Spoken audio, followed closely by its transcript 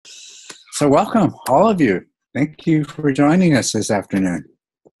So welcome, all of you. Thank you for joining us this afternoon,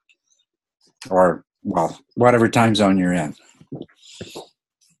 or, well, whatever time zone you're in.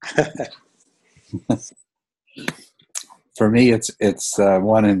 For me, it's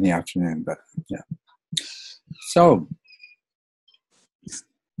 1 in the afternoon, but yeah. So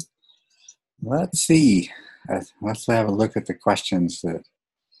let's see. Let's have a look at the questions that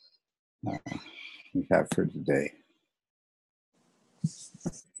we have for today.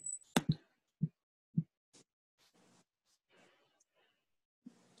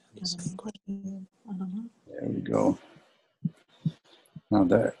 There we go. Now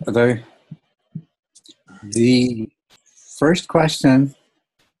the first question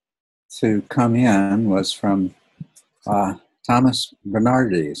to come in was from Thomas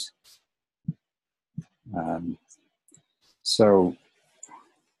Bernardes.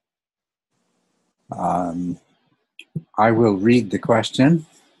 I will read the question.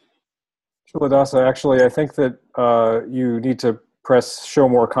 Culadasa, actually, I think that you need to press show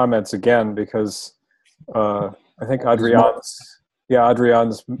more comments again, because I think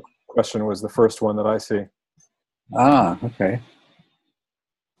Adrian's question was the first one that I see. Ah, okay.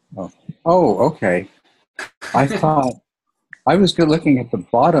 Oh, okay. I thought I was good looking at the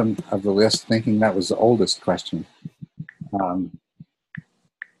bottom of the list, thinking that was the oldest question.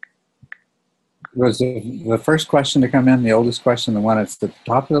 Was the first question to come in the oldest question, the one at the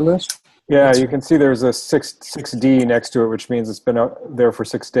top of the list? Yeah, you can see there's a 6D next to it, which means it's been out there for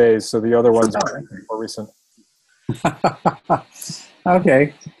 6 days. So the other ones are more recent.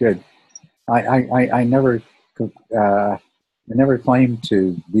 Okay, good. I never claimed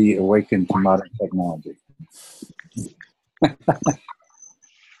to be awakened to modern technology.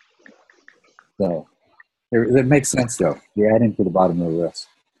 So it makes sense, though. You're adding to the bottom of the list.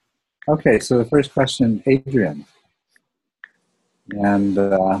 Okay, so the first question, Adrian. And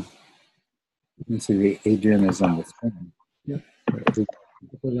let me see, Adrian is on the screen. Yep.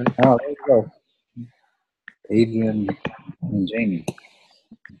 Oh, there you go. Adrian and Jamie.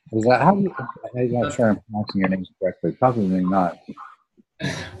 Is that how you, I'm not sure I'm pronouncing your names correctly. Probably not.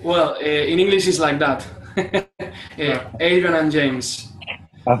 Well, in English it's like that. Adrian and James.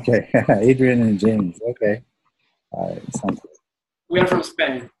 Okay, Adrian and James. Okay. Sounds good. We are from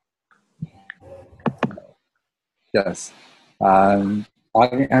Spain. Yes.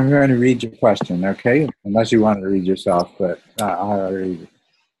 I'm going to read your question, okay? Unless you wanted to read yourself, but I'll read it.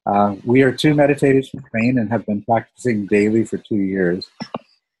 We are 2 meditators from Spain and have been practicing daily for 2 years.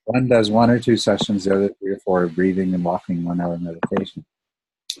 One does 1 or 2 sessions, the other 3 or 4 of breathing and walking 1-hour meditation.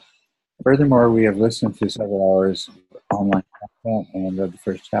 Furthermore, we have listened to several hours of online content and read the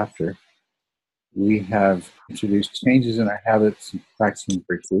first chapter. We have introduced changes in our habits and practicing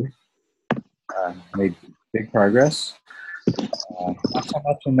virtue. Made big progress. Not so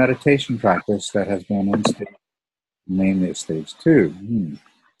much in meditation practice that has been on stage, mainly at stage 2.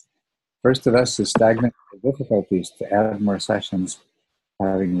 First of us is stagnant with difficulties to add more sessions,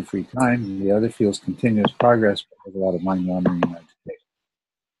 having the free time. The other feels continuous progress, but there's a lot of mind wandering and meditation.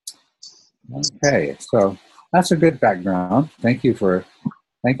 Okay, so that's a good background. Thank you for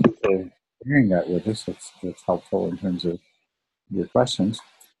sharing that with us. It's helpful in terms of your questions.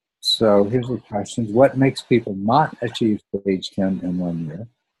 So here's the questions. What makes people not achieve stage 10 in 1 year?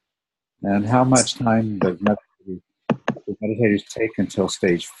 And how much time does meditators take until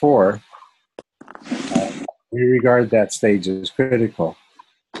stage 4? We regard that stage as critical.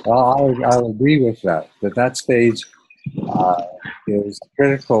 Well, I'll agree with that stage is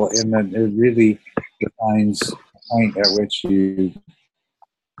critical in that it really defines the point at which you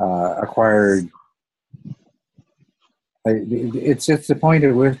acquired. It's the point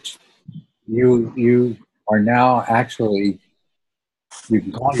at which you are now actually, you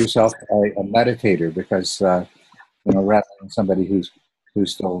can call yourself a meditator, because rather than somebody who's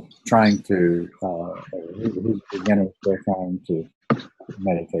still trying to who's beginner, they're trying to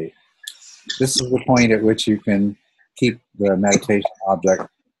meditate. This is the point at which you can keep the meditation object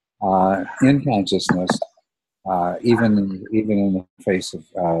in consciousness, even in the face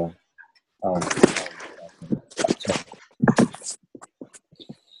of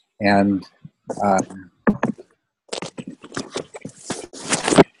and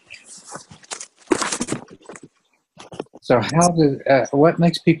so what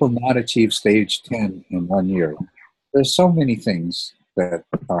makes people not achieve stage 10 in 1 year? There's so many things that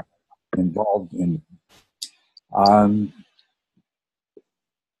are involved in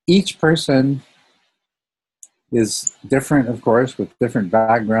each person is different, of course, with different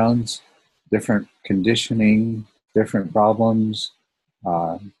backgrounds, different conditioning, different problems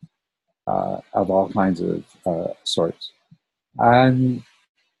of all kinds of sorts. And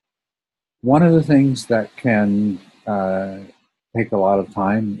one of the things that can take a lot of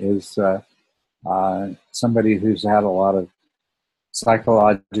time is somebody who's had a lot of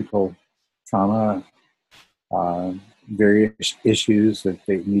psychological trauma, uh, various issues that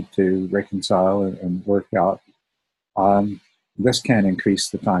they need to reconcile and work out. This can increase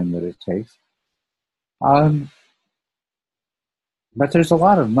the time that it takes. But there's a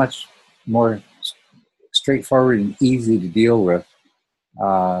lot of much more straightforward and easy to deal with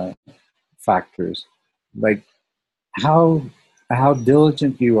uh, factors, like how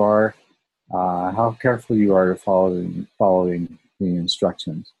diligent you are, how careful you are to following the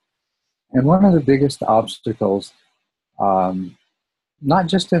instructions. And one of the biggest obstacles, um, not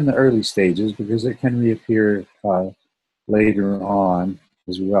just in the early stages, because it can reappear later on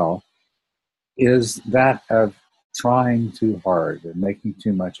as well, is that of trying too hard and making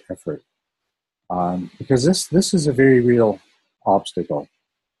too much effort. Because this is a very real obstacle.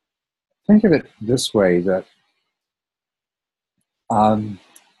 Think of it this way, that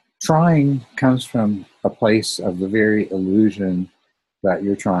trying comes from a place of the very illusion that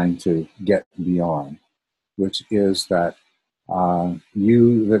you're trying to get beyond, which is that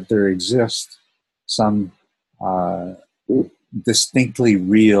that there exists some distinctly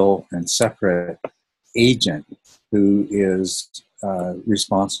real and separate agent who is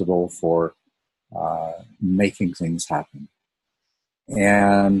responsible for making things happen.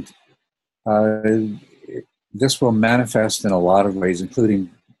 And this will manifest in a lot of ways, including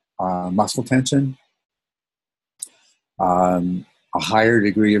muscle tension, a higher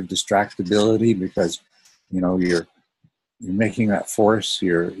degree of distractibility, because you're making that force.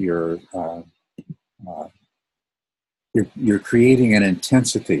 You're creating an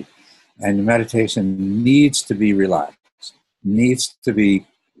intensity, and meditation needs to be relaxed. Needs to be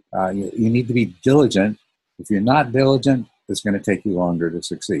you need to be diligent. If you're not diligent, it's going to take you longer to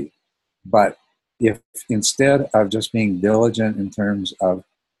succeed. But if instead of just being diligent in terms of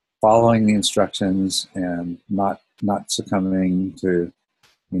following the instructions and not succumbing to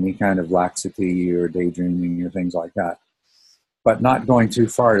any kind of laxity or daydreaming or things like that, but not going too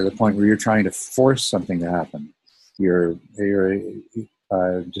far to the point where you're trying to force something to happen. Your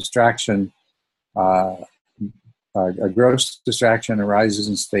distraction, a gross distraction arises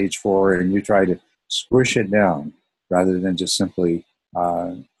in stage 4, and you try to squish it down rather than just simply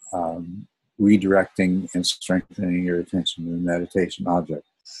redirecting and strengthening your attention to the meditation object.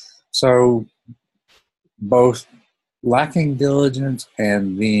 So both lacking diligence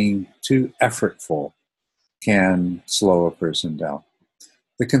and being too effortful can slow a person down.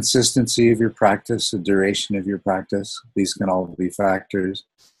 The consistency of your practice, the duration of your practice, these can all be factors.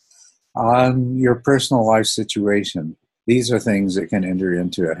 On your personal life situation, these are things that can enter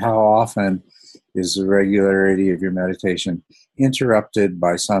into it. How often is the regularity of your meditation interrupted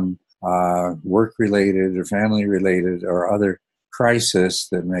by some work-related or family-related or other crisis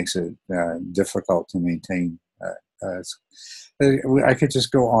that makes it difficult to maintain? I could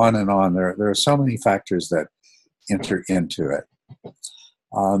just go on and on. There are so many factors that enter into it.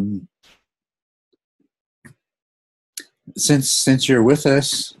 Since you're with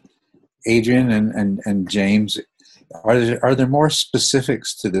us, Adrian and James, are there more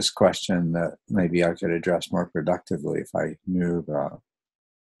specifics to this question that maybe I could address more productively if I knew about?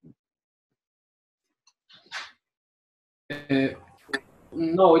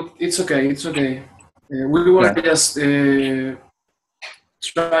 No, it's okay. It's okay. We were just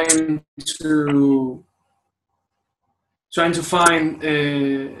trying to find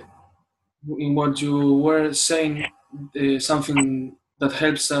in what you were saying something that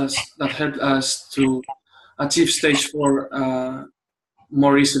helped us to achieve stage 4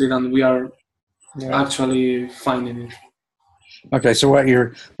 more easily than we are actually finding it. Okay, so what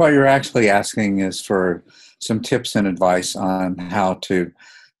you're actually asking is for some tips and advice on how to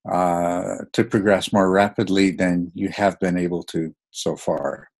progress more rapidly than you have been able to so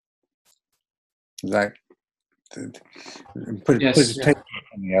far. Is that take it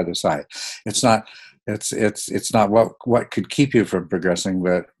on the other side? It's not what could keep you from progressing,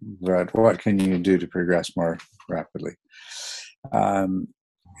 but what can you do to progress more rapidly? And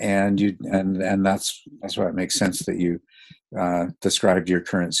that's why it makes sense that you described your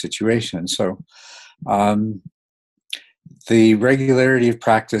current situation. So the regularity of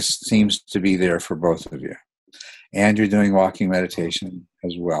practice seems to be there for both of you, and you're doing walking meditation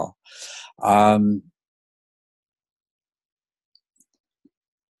as well.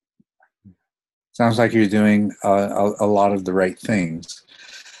 Sounds like you're doing a lot of the right things.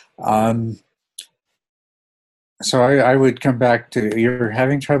 So I would come back to, you're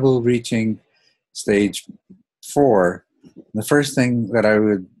having trouble reaching stage 4. The first thing that I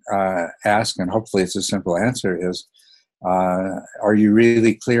would ask, and hopefully it's a simple answer, is are you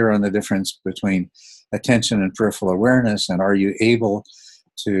really clear on the difference between attention and peripheral awareness, and are you able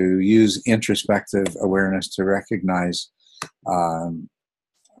to use introspective awareness to recognize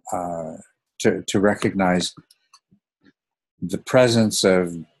to recognize the presence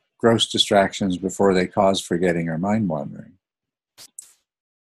of gross distractions before they cause forgetting or mind wandering?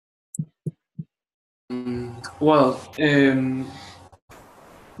 Well,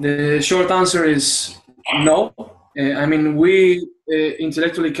 the short answer is no. I mean, we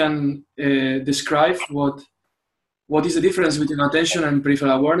intellectually can describe what is the difference between attention and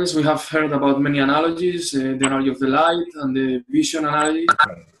peripheral awareness. We have heard about many analogies, the analogy of the light and the vision analogy.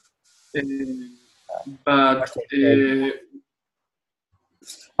 But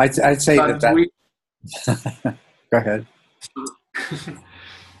I'd say but that. we, Go ahead.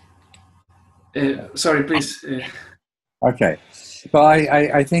 sorry, please. Okay. Well,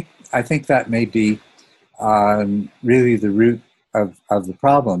 I think that may be really the root of the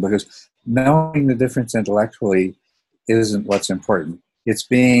problem, because knowing the difference intellectually isn't what's important. It's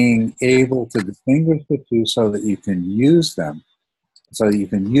being able to distinguish the two so that you can use them, so that you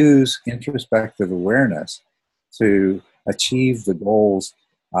can use introspective awareness to achieve the goals,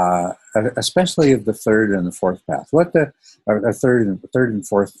 especially of the third and the fourth path. Third and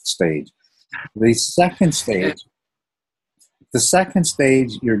fourth stage. The second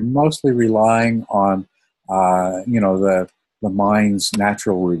stage, you're mostly relying on, the mind's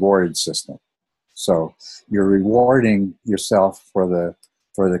natural reward system. So you're rewarding yourself for the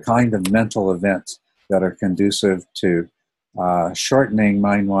kind of mental events that are conducive to shortening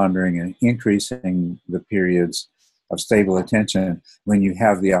mind wandering and increasing the periods of stable attention when you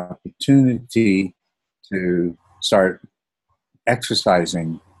have the opportunity to start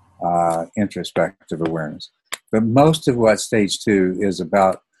exercising introspective awareness. But most of what stage 2 is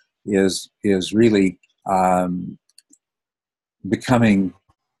about is really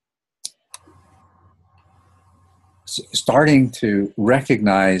starting to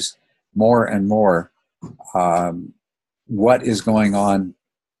recognize more and more what is going on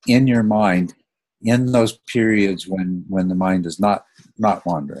in your mind in those periods when the mind is not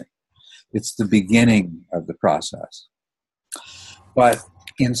wandering. It's the beginning of the process. But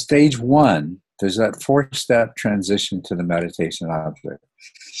in stage 1, there's that 4-step transition to the meditation object.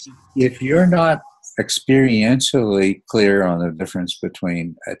 If you're not experientially clear on the difference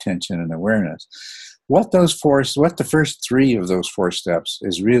between attention and awareness, what the first 3 of those 4 steps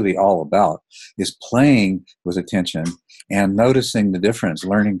is really all about is playing with attention and noticing the difference,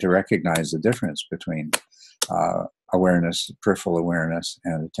 learning to recognize the difference between awareness, peripheral awareness,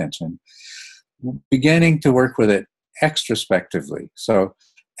 and attention, beginning to work with it extrospectively. So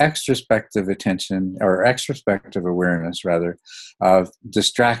extrospective attention, or extrospective awareness rather, of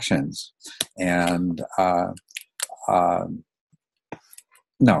distractions and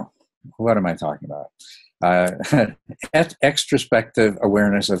no, what am I talking about? Extrospective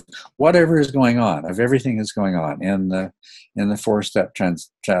awareness of whatever is going on, of everything that's going on in the 4-step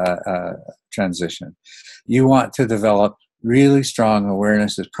transition. You want to develop really strong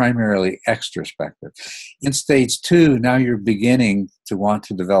awareness is primarily extrospective. In stage 2, now you're beginning to want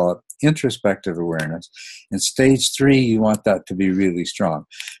to develop introspective awareness. In stage 3, you want that to be really strong.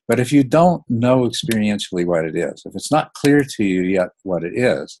 But if you don't know experientially what it is, if it's not clear to you yet what it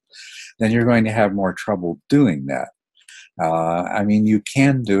is, then you're going to have more trouble doing that. I mean, you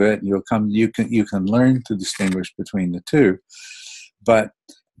can do it. You can learn to distinguish between the two, but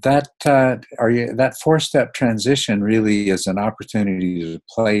that 4-step transition really is an opportunity to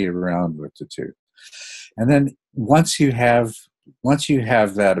play around with the two. And then once you have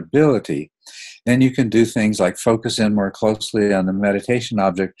that ability, then you can do things like focus in more closely on the meditation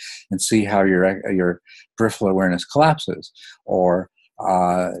object and see how your peripheral awareness collapses, or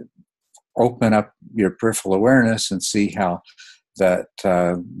open up your peripheral awareness and see how that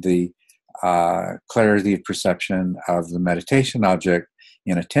the clarity of perception of the meditation object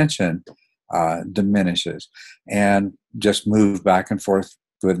in attention diminishes, and just move back and forth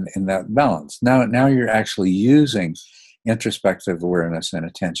in that balance. Now you're actually using introspective awareness and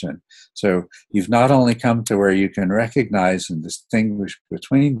attention. So you've not only come to where you can recognize and distinguish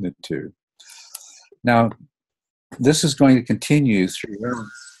between the two. Now, this is going to continue through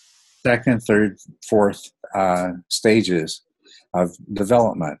second, third, fourth stages of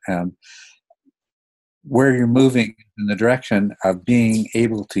development, and where you're moving in the direction of being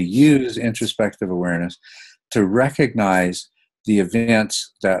able to use introspective awareness to recognize the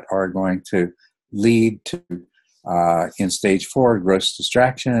events that are going to lead to, in stage 4, gross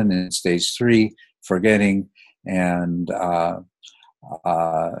distraction, in stage 3, forgetting, And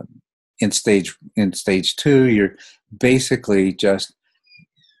in stage two, you're basically just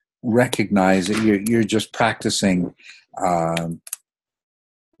recognizing, you're just practicing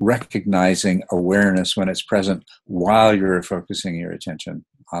recognizing awareness when it's present while you're focusing your attention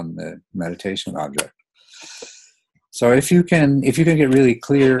on the meditation object. So if you can get really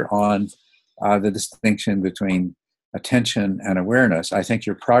clear on the distinction between attention and awareness, I think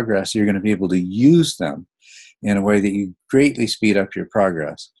your progress, you're going to be able to use them in a way that you greatly speed up your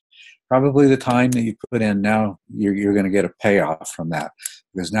progress. Probably the time that you put in now, you're going to get a payoff from that,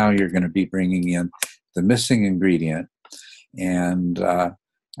 because now you're going to be bringing in the missing ingredient, and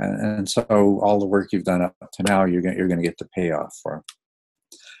so all the work you've done up to now, you're going to get the payoff for.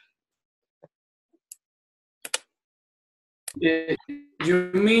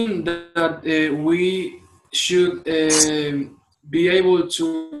 You mean that we should be able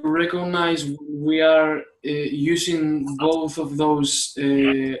to recognize we are using both of those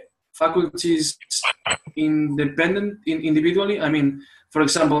faculties individually? I mean, for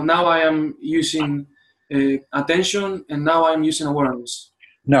example, now I am using attention, and now I'm using awareness.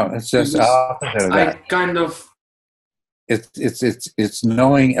 No, it's just opposite of that. I kind of. It's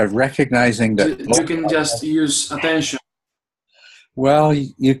knowing, recognizing that you can just use attention. Well,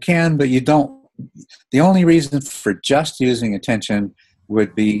 you can, but you don't. The only reason for just using attention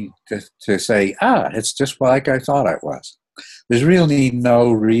would be to say, it's just like I thought it was. There's really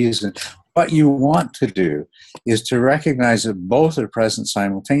no reason. What you want to do is to recognize that both are present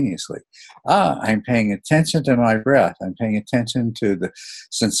simultaneously. I'm paying attention to my breath. I'm paying attention to the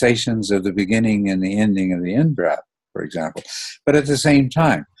sensations of the beginning and the ending of the in-breath, for example. But at the same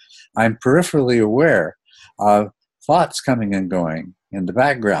time, I'm peripherally aware of thoughts coming and going in the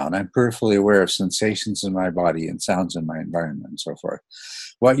background. I'm peripherally aware of sensations in my body and sounds in my environment and so forth.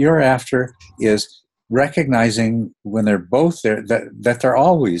 What you're after is recognizing when they're both there, that they're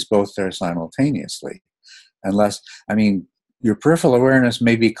always both there simultaneously. Unless, your peripheral awareness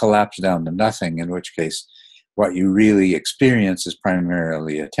may be collapsed down to nothing, in which case what you really experience is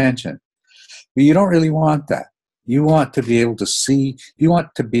primarily attention. But you don't really want that. You want to be able to see, you want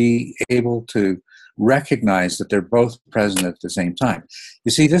to be able to recognize that they're both present at the same time.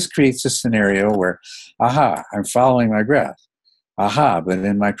 You see, this creates a scenario where, I'm following my breath. But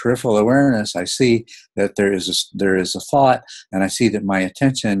in my peripheral awareness, I see that there is a thought, and I see that my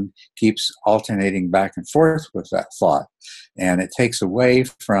attention keeps alternating back and forth with that thought, and it takes away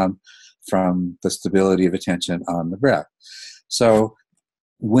from the stability of attention on the breath. So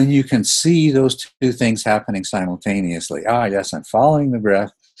when you can see those two things happening simultaneously, yes, I'm following the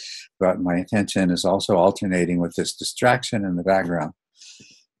breath, but my attention is also alternating with this distraction in the background.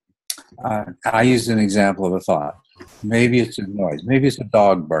 I used an example of a thought. Maybe it's a noise. Maybe it's a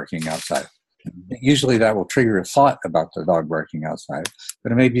dog barking outside. Usually that will trigger a thought about the dog barking outside,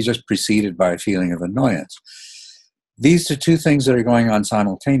 but it may be just preceded by a feeling of annoyance. These are two things that are going on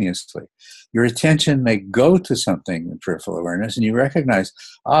simultaneously. Your attention may go to something in peripheral awareness, and you recognize,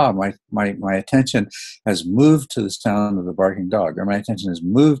 my attention has moved to the sound of the barking dog, or my attention has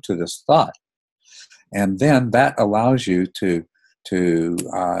moved to this thought. And then that allows you to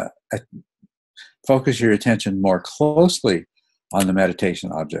focus your attention more closely on the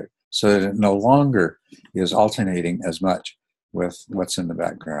meditation object, so that it no longer is alternating as much with what's in the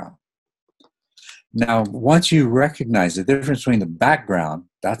background. Now, once you recognize the difference between the background,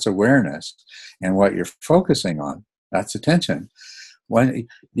 that's awareness, and what you're focusing on, that's attention, when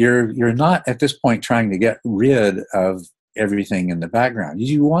you're not at this point trying to get rid of everything in the background.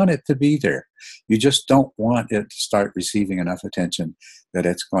 You want it to be there. You just don't want it to start receiving enough attention that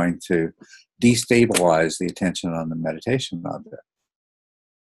it's going to destabilize the attention on the meditation object.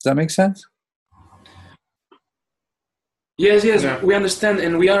 Does that make sense? Yes, we understand,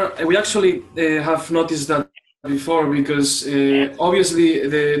 and we actually have noticed that before, because obviously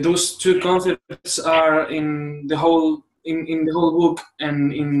those two concepts are in the whole book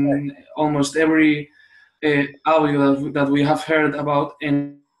and in almost every audio that we have heard about,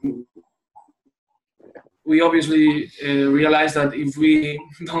 and we obviously realize that if we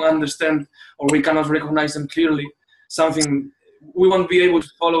don't understand or we cannot recognize them clearly, we won't be able to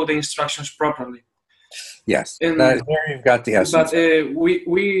follow the instructions properly. Yes, there you've got the essence. But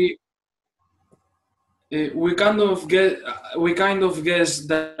we kind of guess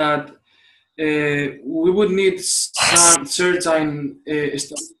that we would need some certain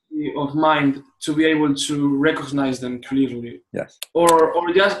stability of mind to be able to recognize them clearly. Yes. Or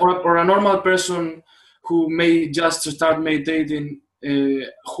a normal person who may just start meditating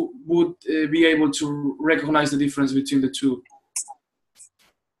who would be able to recognize the difference between the two.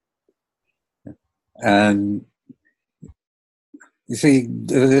 And You see,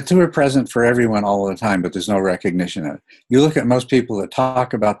 the two are present for everyone all the time, but there's no recognition of it. You look at most people that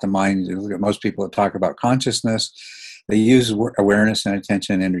talk about the mind, you look at most people that talk about consciousness, they use awareness and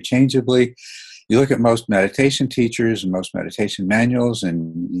attention interchangeably. You look at most meditation teachers and most meditation manuals,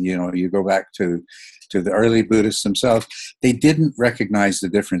 and you go back to the early Buddhists themselves, they didn't recognize the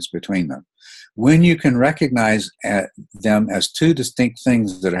difference between them. When you can recognize them as two distinct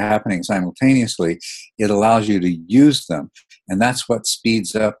things that are happening simultaneously, it allows you to use them. And that's what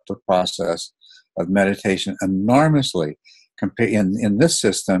speeds up the process of meditation enormously in this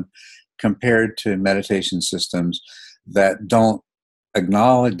system compared to meditation systems that don't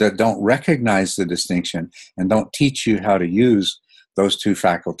acknowledge, that don't recognize the distinction and don't teach you how to use those two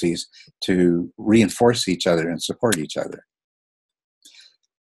faculties to reinforce each other and support each other.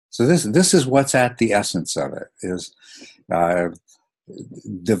 So this is what's at the essence of it, is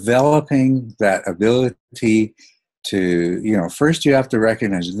developing that ability to, first you have to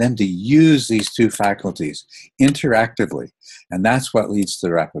recognize, and then to use these two faculties interactively. And that's what leads to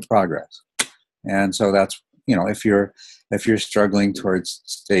rapid progress. And so that's, if you're struggling towards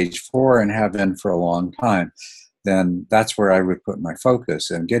stage 4 and have been for a long time, then that's where I would put my focus,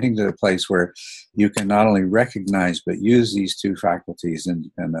 and getting to the place where you can not only recognize but use these two faculties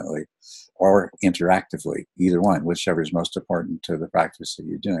independently or interactively, either one, whichever is most important to the practice that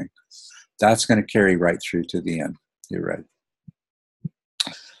you're doing. That's going to carry right through to the end. You're right.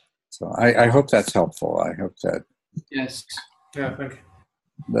 So I hope that's helpful. I hope that. Yes. Yeah, thank you.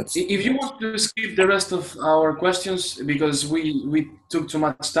 That's, if you want to skip the rest of our questions, because we took too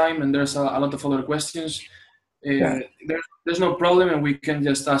much time and there's a lot of other questions, there's no problem, and we can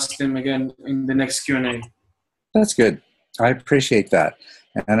just ask them again in the next Q&A. That's good. I appreciate that,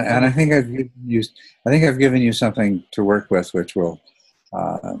 and I think I've given you something to work with, which will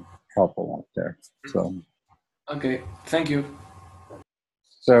help a lot there. So. Okay. Thank you.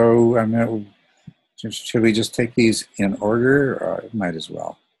 So should we just take these in order, or might as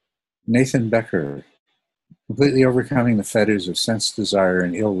well? Nathan Becker. Completely overcoming the fetters of sense desire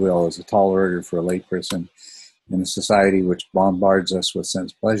and ill will is a tall order for a layperson in a society which bombards us with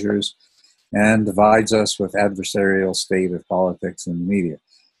sense pleasures and divides us with adversarial state of politics and media.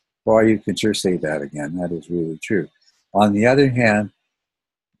 Boy, you can sure say that again. That is really true. On the other hand,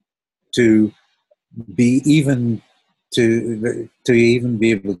 to even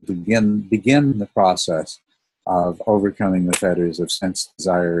be able to begin the process of overcoming the fetters of sense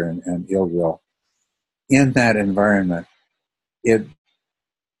desire and ill will in that environment, it's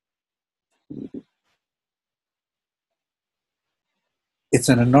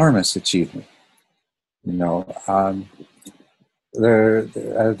an enormous achievement. There's a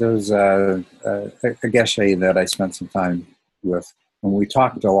geshe that I spent some time with, and we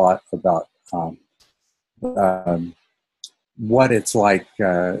talked a lot about what it's like,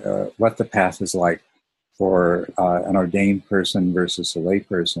 what the path is like for an ordained person versus a lay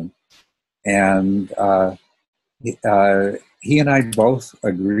person. And he and I both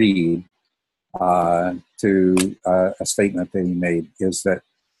agreed to a statement that he made, is that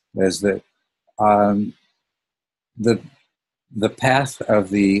the path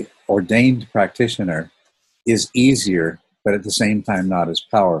of the ordained practitioner is easier, but at the same time not as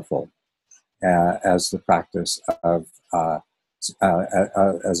powerful as the practice of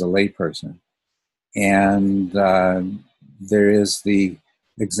as a layperson. And there is the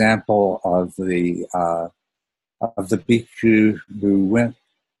example of the bhikkhu who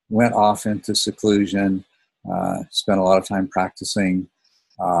went off into seclusion, spent a lot of time practicing,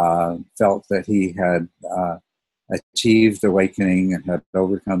 felt that he had achieved awakening and had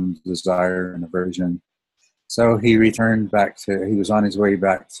overcome desire and aversion. So he returned back he was on his way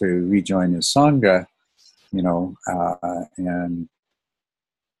back to rejoin his Sangha, and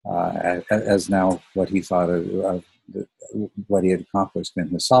as now what he thought of what he had accomplished in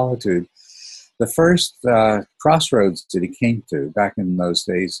his solitude. The first crossroads that he came to, back in those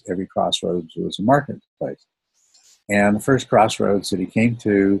days, every crossroads was a marketplace. And the first crossroads that he came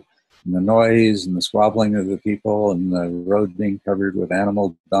to, and the noise and the squabbling of the people and the road being covered with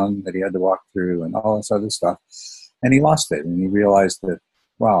animal dung that he had to walk through and all this other stuff. And he lost it. And he realized that,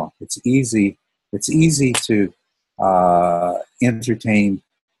 wow, it's easy to entertain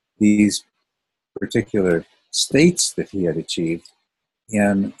these particular states that he had achieved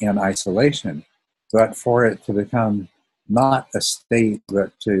in isolation, but for it to become not a state,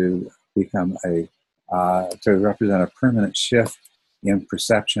 but to become to represent a permanent shift in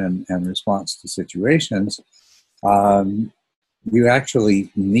perception and response to situations, you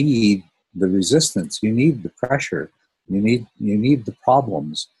actually need the resistance, you need the pressure, you need the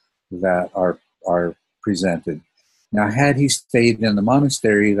problems that are presented. Now, had he stayed in the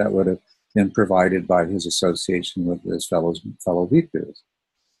monastery, that would have been provided by his association with his fellow bhikkhus.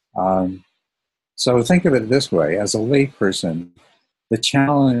 So think of it this way: as a layperson, the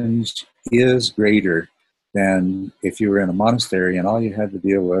challenge is greater than if you were in a monastery and all you had to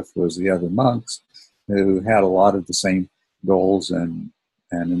deal with was the other monks who had a lot of the same goals and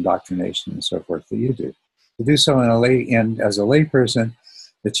indoctrination and so forth that you do. To do so as a layperson,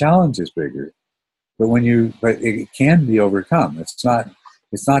 the challenge is bigger, but it can be overcome. It's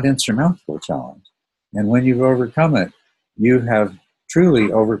not insurmountable challenge, and when you've overcome it, you have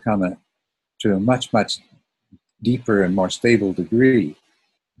truly overcome it to a much, much deeper and more stable degree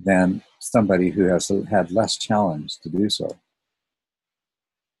than somebody who has had less challenge to do so.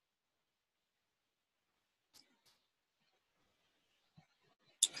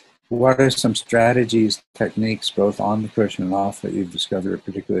 What are some strategies, techniques, both on the cushion and off, that you've discovered are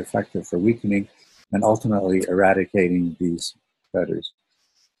particularly effective for weakening and ultimately eradicating these fetters?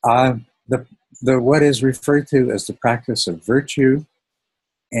 What is referred to as the practice of virtue,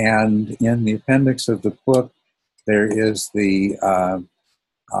 and in the appendix of the book, there is the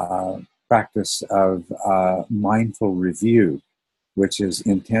practice of mindful review, which is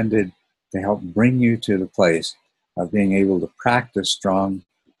intended to help bring you to the place of being able to practice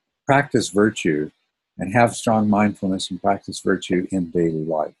virtue and have strong mindfulness and practice virtue in daily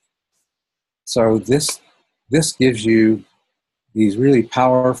life. So this gives you these really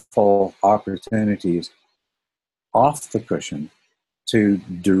powerful opportunities off the cushion to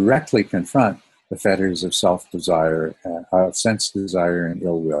directly confront the fetters of self-desire, sense desire, and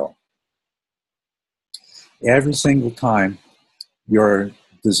ill will. Every single time your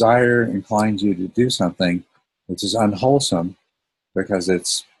desire inclines you to do something which is unwholesome, because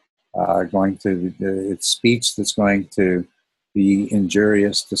it's it's speech that's going to be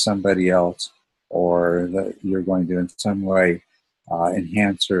injurious to somebody else, or that you're going to in some way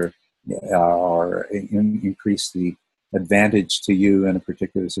enhance or increase the advantage to you in a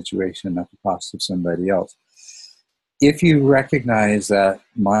particular situation at the cost of somebody else. If you recognize that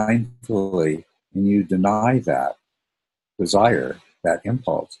mindfully and you deny that desire, that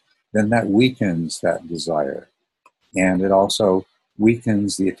impulse, then that weakens that desire. And it also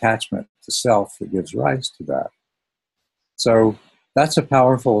weakens the attachment to self that gives rise to that. So that's a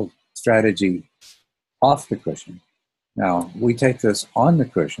powerful strategy off the cushion. Now, we take this on the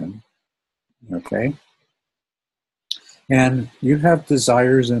cushion, okay? And you have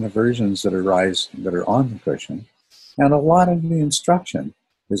desires and aversions that arise that are on the cushion. And a lot of the instruction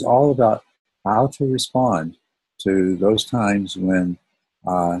is all about how to respond to those times when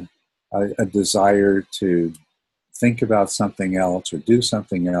a desire to think about something else or do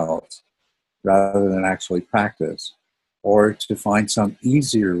something else rather than actually practice, or to find some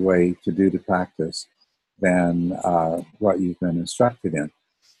easier way to do the practice than what you've been instructed in.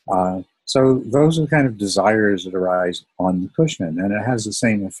 So those are the kind of desires that arise on the cushion, and it has the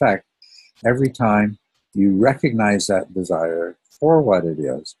same effect every time you recognize that desire for what it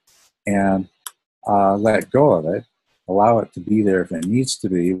is and let go of it, allow it to be there if it needs to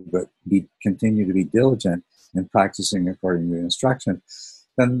be, but continue to be diligent in practicing according to the instruction,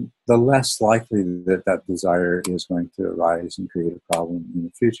 then the less likely that desire is going to arise and create a problem in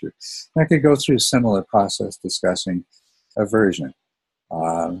the future. I could go through a similar process discussing aversion.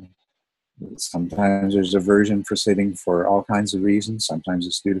 Sometimes there's aversion for sitting for all kinds of reasons. Sometimes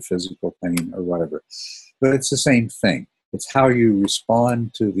it's due to physical pain or whatever. But it's the same thing. It's how you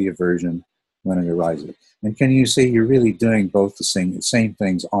respond to the aversion when it arises. And can you see you're really doing both the same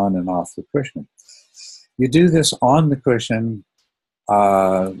things on and off the cushion? You do this on the cushion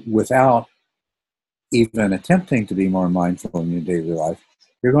without even attempting to be more mindful in your daily life.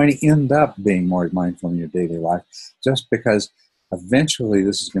 You're going to end up being more mindful in your daily life just because eventually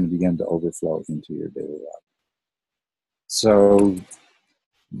this is going to begin to overflow into your daily life. So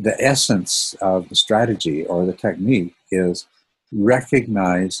the essence of the strategy or the technique is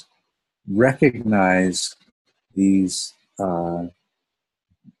recognize these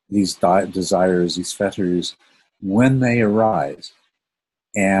desires, these fetters, when they arise,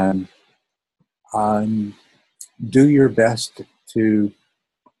 and do your best to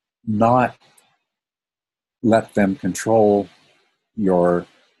not let them control your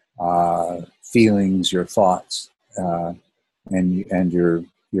feelings, your thoughts, and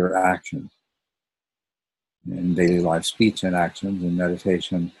your actions in daily life, speech and actions, and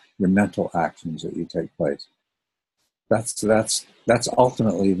meditation, your mental actions that you take place. That's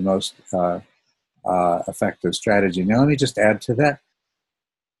ultimately the most effective strategy. Now, let me just add to that.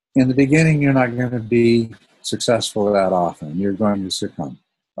 In the beginning, you're not going to be successful that often. You're going to succumb.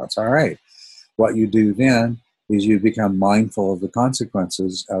 That's all right. What you do then is you become mindful of the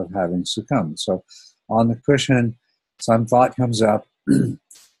consequences of having succumbed. So on the cushion, some thought comes up.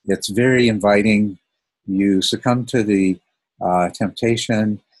 It's very inviting. You succumb to the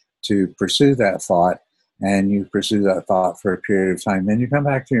temptation to pursue that thought, and you pursue that thought for a period of time. Then you come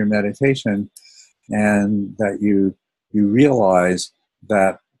back to your meditation, and that you realize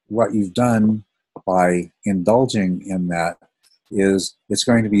that what you've done by indulging in that is it's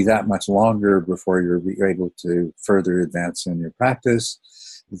going to be that much longer before you're able to further advance in your practice,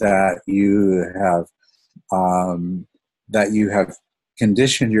 that you have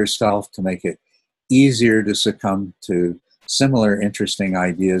conditioned yourself to make it easier to succumb to similar interesting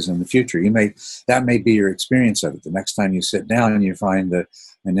ideas in the future. That may be your experience of it. The next time you sit down and you find that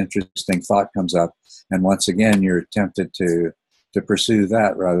an interesting thought comes up, and once again you're tempted to pursue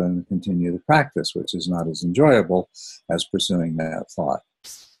that rather than continue the practice, which is not as enjoyable as pursuing that thought.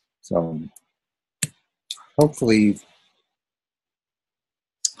 So hopefully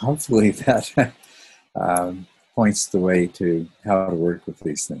that points the way to how to work with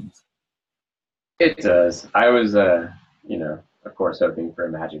these things. It does. I was, of course, hoping for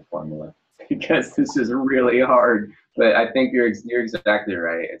a magic formula because this is really hard. But I think you're exactly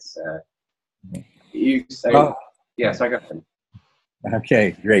right. It's yes, I got them.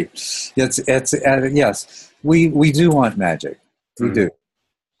 Okay, great. Yes, we do want magic. We do,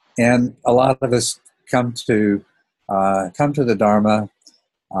 and a lot of us come to the Dharma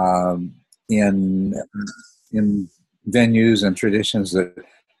in venues and traditions that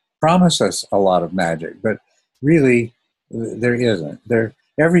promise us a lot of magic, but really there isn't.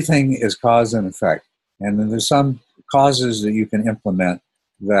 Everything is cause and effect, and then there's some causes that you can implement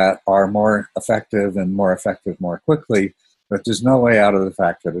that are more effective more quickly, but there's no way out of the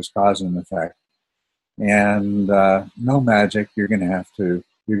fact that it's cause and effect. And no magic. You're going to have to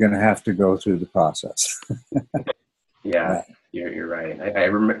go through the process. Yeah, you're right.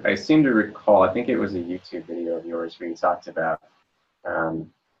 I seem to recall. I think it was a YouTube video of yours where you talked about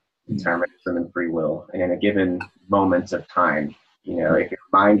determinism and free will, and in a given moment of time, if you're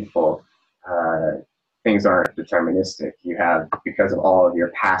mindful, things aren't deterministic. You have, because of all of your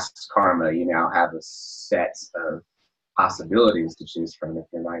past karma, you now have a set of possibilities to choose from if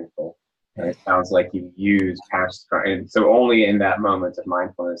you're mindful. And it sounds like you use past karma, and so only in that moment of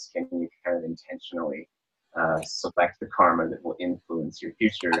mindfulness can you kind of intentionally select the karma that will influence your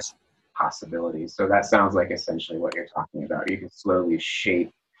future possibilities. So that sounds like essentially what you're talking about. You can slowly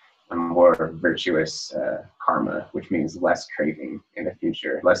shape a more virtuous karma, which means less craving in the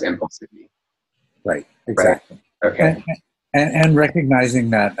future, less impulsivity. Right, exactly. Right? Okay. And recognizing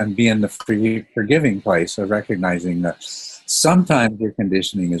that and be in the forgiving place of recognizing that sometimes your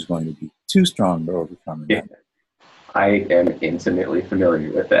conditioning is going to be too strong to overcome that. I am intimately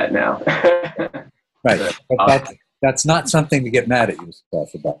familiar with that now. Right, but that's not something to get mad at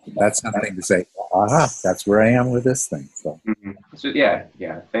yourself about. That's something to say, aha, that's where I am with this thing. So, So yeah,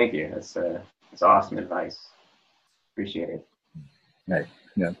 thank you. That's awesome advice. Appreciate it. Right,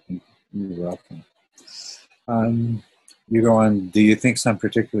 yeah, you're welcome. You go on, do you think some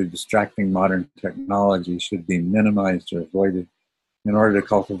particularly distracting modern technology should be minimized or avoided in order to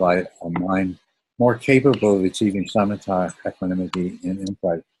cultivate a mind more capable of achieving samatha, equanimity, and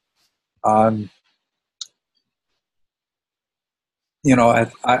insight? On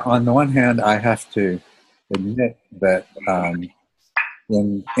the one hand, I have to admit that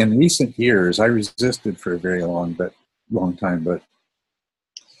in recent years, I resisted for a very long time, but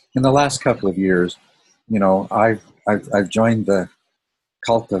in the last couple of years, I've joined the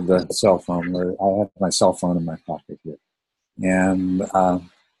cult of the cell phone, where I have my cell phone in my pocket here, and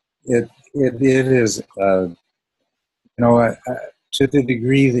it is to the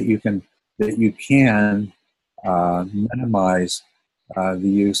degree that you can minimize the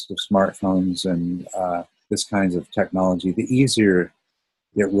use of smartphones and this kinds of technology, the easier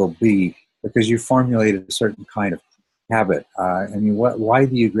it will be, because you formulated a certain kind of habit. Why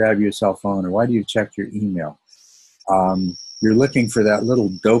do you grab your cell phone, or why do you check your email? You're looking for that little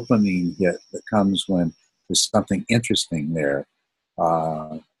dopamine hit that comes when there's something interesting there,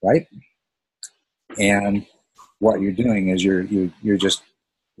 right? And what you're doing is you're just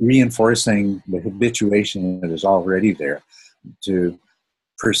reinforcing the habituation that is already there to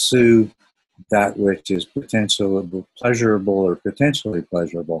pursue that which is potentially pleasurable or potentially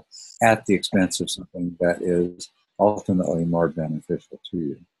pleasurable at the expense of something that is ultimately more beneficial to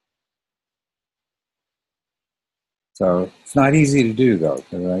you. So it's not easy to do, though.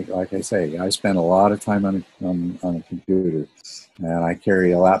 Like I say, I spend a lot of time on a computer, and I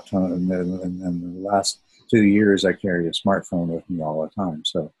carry a laptop. And the last 2 years, I carry a smartphone with me all the time.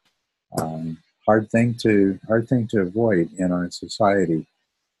 So hard thing to avoid in our society.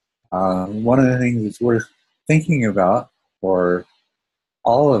 One of the things that's worth thinking about for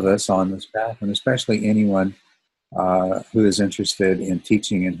all of us on this path, and especially anyone who is interested in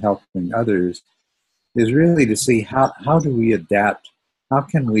teaching and helping others, is really to see how do we adapt, how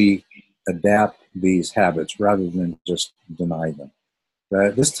can we adapt these habits rather than just deny them.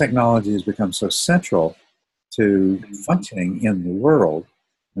 This technology has become so central to functioning in the world.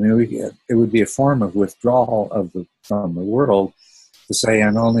 I mean, it would be a form of withdrawal from the world to say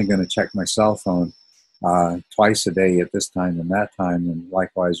I'm only going to check my cell phone twice a day at this time and that time, and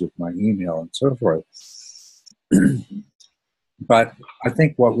likewise with my email and so forth. But I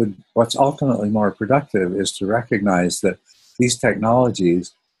think what's ultimately more productive is to recognize that these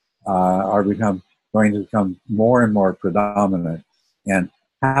technologies are going to become more and more predominant. And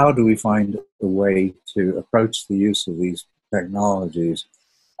how do we find a way to approach the use of these technologies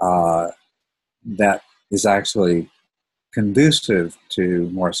that is actually conducive to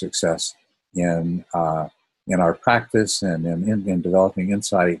more success in our practice and in developing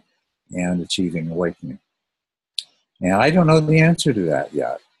insight and achieving awakening? And I don't know the answer to that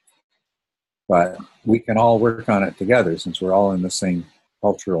yet, but we can all work on it together since we're all in the same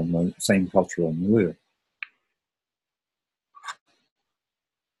cultural milieu.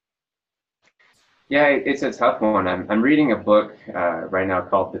 Yeah, it's a tough one. I'm reading a book right now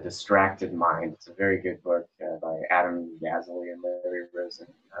called The Distracted Mind. It's a very good book by Adam Gazzaley and Larry Rosen.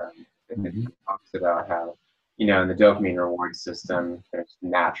 It talks about how, in the dopamine reward system, there's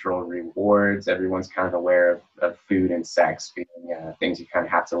natural rewards. Everyone's kind of aware of food and sex being things you kind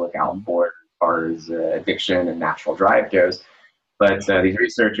of have to look out for as far as addiction and natural drive goes. But these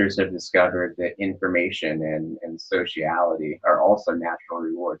researchers have discovered that information and sociality are also natural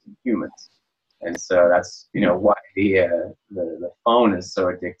rewards in humans. And so that's, why the phone is so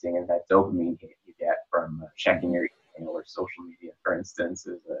addicting, and that dopamine hit you get from checking your email or social media, for instance,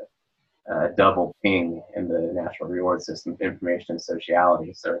 is a double ping in the natural reward system of information and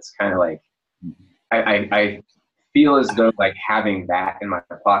sociality. So it's kind of like, I feel as though like having that in my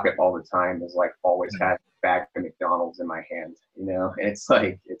pocket all the time is like always having a bag of McDonald's in my hand, and it's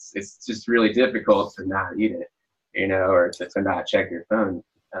like, it's just really difficult to not eat it, or to not check your phone.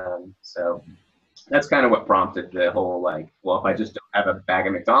 So that's kind of what prompted the whole, like, well, if I just don't have a bag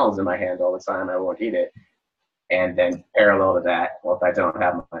of McDonald's in my hand all the time, I won't eat it. And then parallel to that, well, if I don't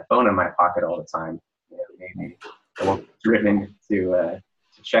have my phone in my pocket all the time, maybe I won't be driven to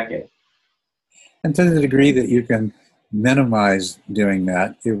check it. And to the degree that you can minimize doing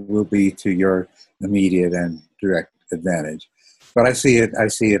that, it will be to your immediate and direct advantage. But I see it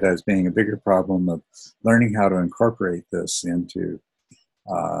as being a bigger problem of learning how to incorporate this into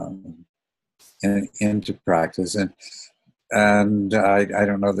practice, and I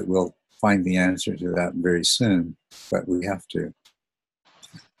don't know that we'll find the answer to that very soon, but we have to.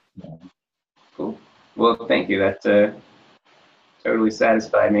 Cool. Well, thank you. That totally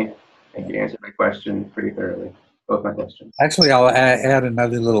satisfied me. I think you answered my question pretty thoroughly. Both my questions. Actually, I'll add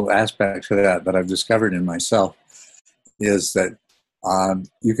another little aspect to that I've discovered in myself, is that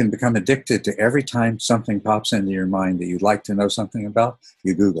you can become addicted to every time something pops into your mind that you'd like to know something about,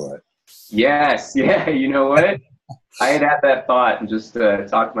 you Google it. Yes, yeah, you know what? I had that thought and just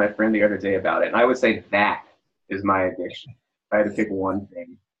talked to my friend the other day about it, and I would say that is my addiction. If I had to pick one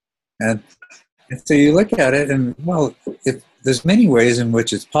thing. And so you look at it, and well, there's many ways in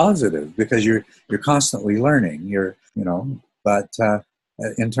which it's positive because you're constantly learning. But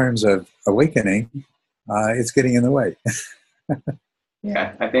in terms of awakening, it's getting in the way.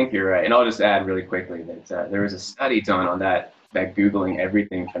 Yeah, I think you're right. And I'll just add really quickly that there was a study done on that Googling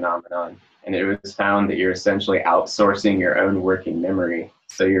everything phenomenon, and it was found that you're essentially outsourcing your own working memory.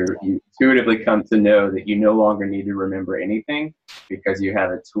 So you intuitively come to know that you no longer need to remember anything because you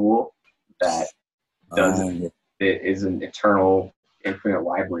have a tool that it is an eternal, infinite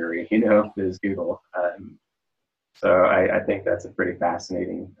library, that is Google. So I think that's a pretty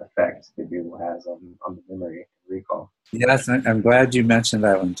fascinating effect that Google has on the memory recall. Yes, I'm glad you mentioned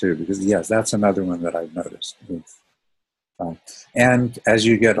that one too, because yes, that's another one that I've noticed. And as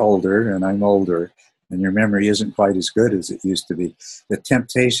you get older, and I'm older, and your memory isn't quite as good as it used to be, the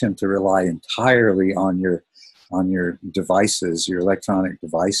temptation to rely entirely on your devices, your electronic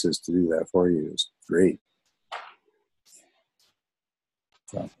devices, to do that for you is great.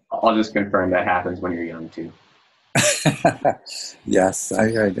 So. I'll just confirm that happens when you're young too. Yes, I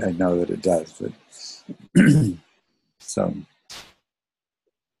know that it does. But so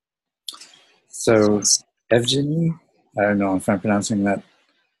Evgeny, I don't know if I'm pronouncing that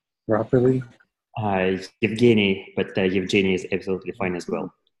properly. Yevgeny, but Yevgeny is absolutely fine as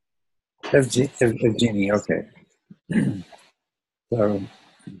well. Evgeny, okay. So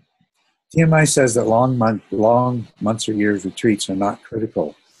TMI says that long months or years retreats are not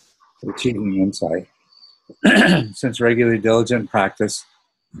critical for achieving insight. Since regular diligent practice,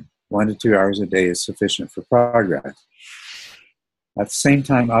 1 to 2 hours a day is sufficient for progress. At the same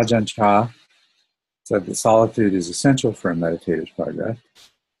time, Ajahn Chah said that solitude is essential for a meditator's progress,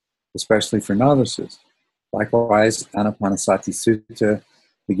 especially for novices. Likewise, Anapanasati Sutta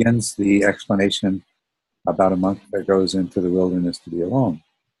begins the explanation about a monk that goes into the wilderness to be alone.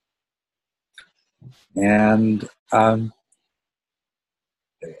 And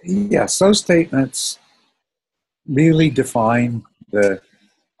yes, those statements really define the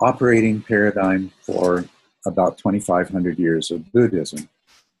operating paradigm for about 2,500 years of Buddhism.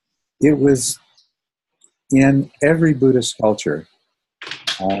 It was in every Buddhist culture,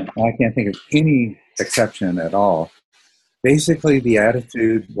 I can't think of any exception at all. Basically, the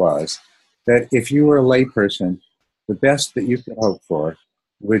attitude was that if you were a layperson, the best that you could hope for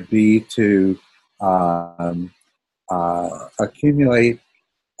would be to accumulate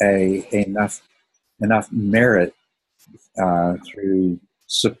enough merit through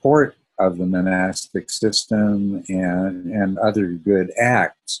support of the monastic system and other good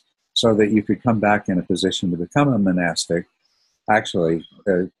acts, so that you could come back in a position to become a monastic, actually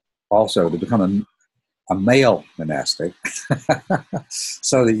also to become a male monastic,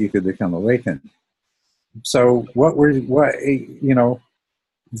 so that you could become awakened. So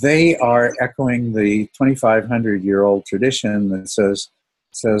they are echoing the 2,500-year-old tradition that says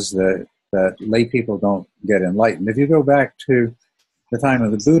that lay people don't get enlightened. If you go back to the time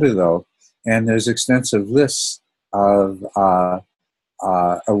of the Buddha, though, and there's extensive lists of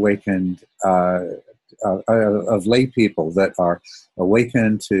awakened of lay people that are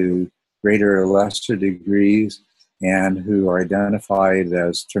awakened to greater or lesser degrees, and who are identified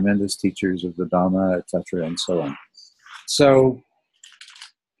as tremendous teachers of the Dhamma, etc., and so on. So,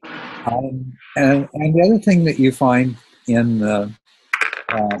 and the other thing that you find in the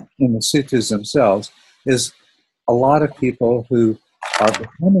suttas themselves is a lot of people who are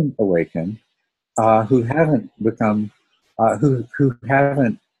becoming awakened, who haven't become, who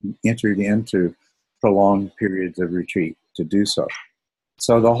haven't entered into prolonged periods of retreat to do so.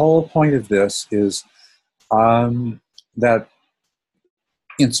 So the whole point of this is that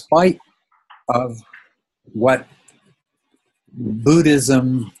in spite of what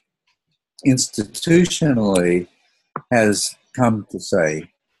Buddhism institutionally has come to say,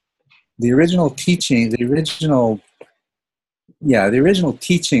 the original teachings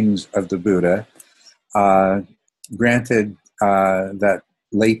of the Buddha granted that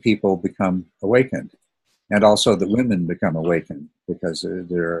lay people become awakened, and also that women become awakened, because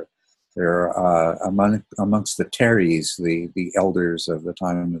they're amongst the Teris, the elders of the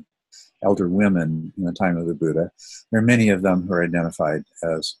time, elder women in the time of the Buddha. There are many of them who are identified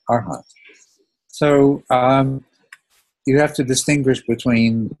as arhats. So you have to distinguish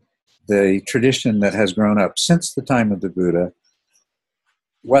between the tradition that has grown up since the time of the Buddha,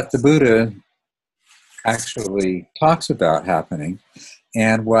 what the Buddha actually talks about happening,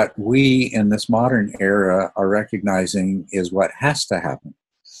 and what we in this modern era are recognizing is what has to happen.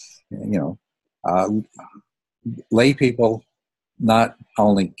 Lay people not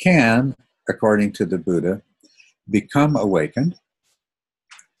only can, according to the Buddha, become awakened,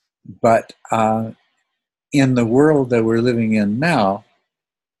 but in the world that we're living in now,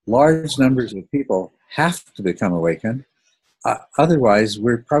 large numbers of people have to become awakened. Otherwise,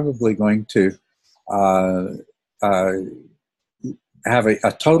 we're probably going to have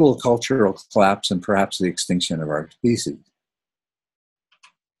a total cultural collapse and perhaps the extinction of our species.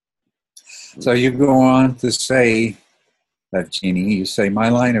 So you go on to say that, Jeannie, you say, my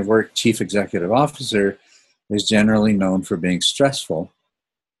line of work, chief executive officer, is generally known for being stressful.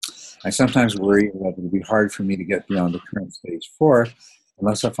 I sometimes worry that it will be hard for me to get beyond the current stage 4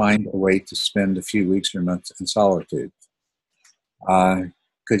 unless I find a way to spend a few weeks or months in solitude.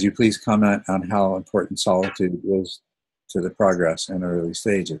 Could you please comment on how important solitude is to the progress in early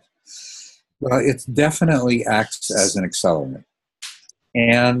stages? Well, it definitely acts as an accelerant.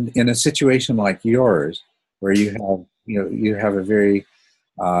 And in a situation like yours, where you have a very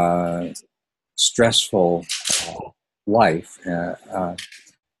stressful life,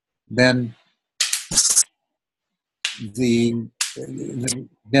 then the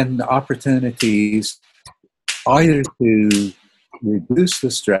opportunities either to reduce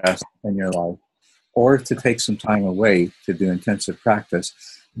the stress in your life or to take some time away to do intensive practice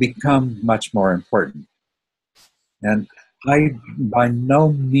become much more important. And I by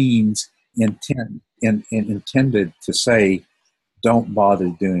no means intended to say don't bother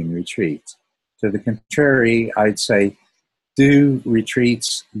doing retreats. To the contrary, I'd say do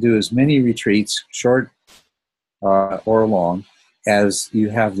retreats, do as many retreats, short or long, as you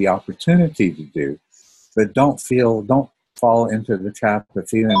have the opportunity to do. But don't fall into the trap of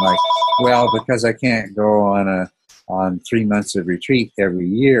feeling like, well, because I can't go on 3 months of retreat every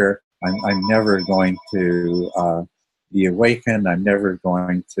year, I'm never going to be awakened. I'm never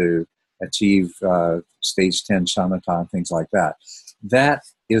going to achieve stage 10 shamatha and things like that. That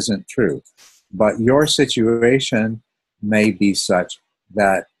isn't true. But your situation may be such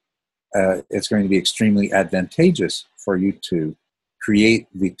that it's going to be extremely advantageous for you to create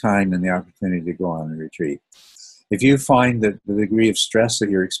the time and the opportunity to go on a retreat. If you find that the degree of stress that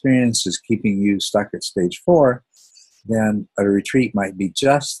you're experiencing is keeping you stuck at stage 4, then a retreat might be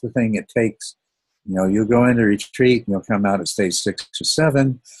just the thing it takes. You know, you'll go into a retreat and you'll come out at stage 6 or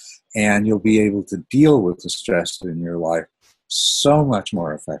 7, and you'll be able to deal with the stress in your life so much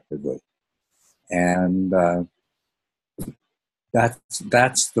more effectively. And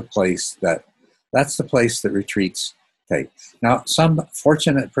that's the place that retreats take. Now, some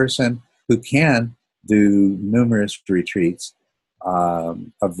fortunate person who can do numerous retreats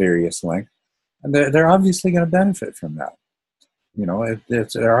of various length, and they're obviously going to benefit from that. You know,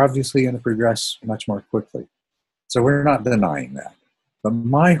 they're obviously going to progress much more quickly. So we're not denying that. But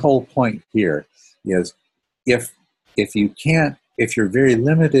my whole point here is, if you're very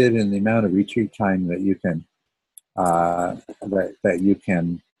limited in the amount of retreat time that you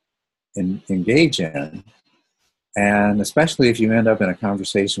can engage in, and especially if you end up in a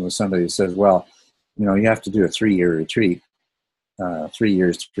conversation with somebody who says, well, you know, you have to do a 3-year retreat, 3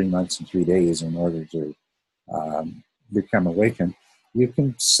 years, 3 months, and 3 days in order to become awakened, you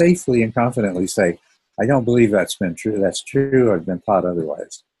can safely and confidently say, I don't believe that's been true. That's true. I've been taught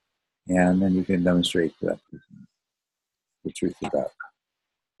otherwise. And then you can demonstrate the truth of that.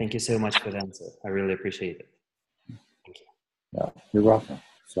 Thank you so much for the answer. I really appreciate it. Thank you. Yeah, you're welcome.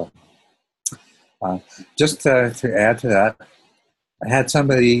 So, just to add to that, I had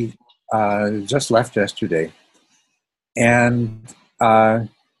somebody just left yesterday, and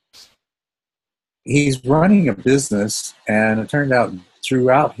he's running a business, and it turned out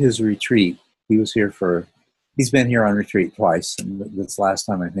throughout his retreat, he's been here on retreat twice, and this last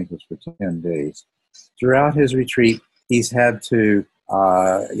time I think was for 10 days. Throughout his retreat, he's had to,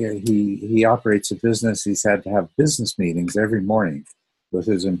 he operates a business, he's had to have business meetings every morning with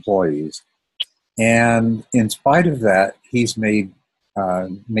his employees. And in spite of that, he's made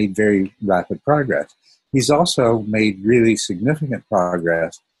very rapid progress. He's also made really significant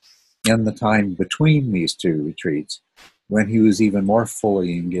progress in the time between these two retreats, when he was even more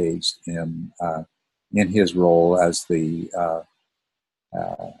fully engaged in his role as the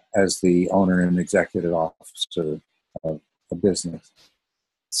owner and executive officer of a business.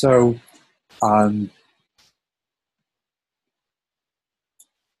 So, I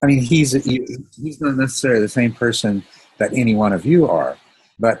mean, he's not necessarily the same person that any one of you are,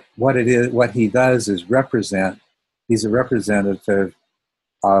 but what he does is represent. He's a representative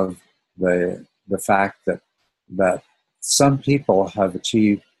of the fact that some people have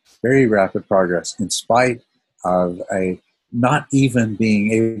achieved very rapid progress in spite of not even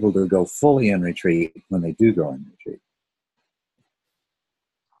being able to go fully in retreat when they do go in retreat.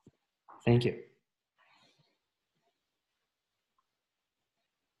 Thank you.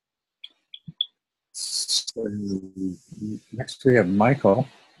 So next we have Michael.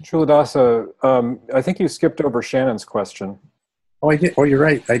 Culadasa, I think you skipped over Shannon's question. Oh, I did. Oh, you're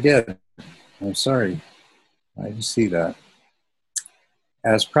right. I did. I'm sorry. I didn't see that.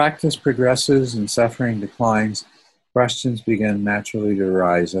 As practice progresses and suffering declines, questions begin naturally to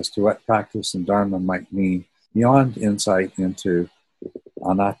arise as to what practice and Dharma might mean beyond insight into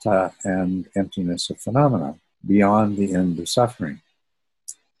anatta and emptiness of phenomena, beyond the end of suffering.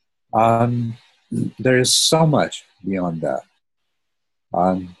 There is so much beyond that.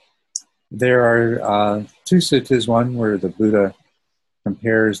 There are 2 suttas, one where the Buddha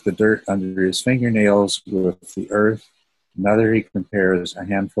compares the dirt under his fingernails with the earth. Another, he compares a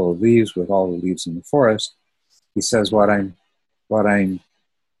handful of leaves with all the leaves in the forest. He says, what I'm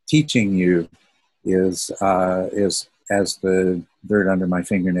teaching you is as the dirt under my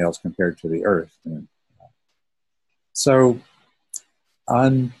fingernails compared to the earth. And so,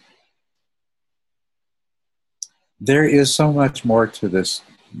 there is so much more to this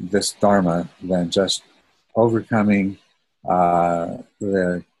Dharma than just overcoming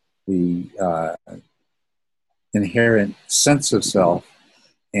the inherent sense of self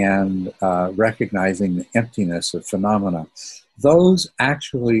and recognizing the emptiness of phenomena. Those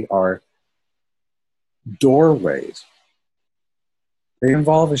actually are doorways They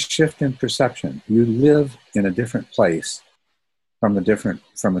involve a shift in perception. You live in a different place from a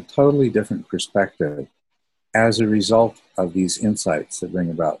totally different perspective as a result of these insights that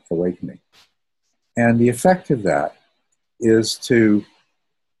bring about awakening. And the effect of that is to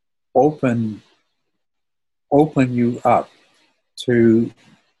open you up to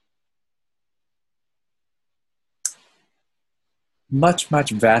much,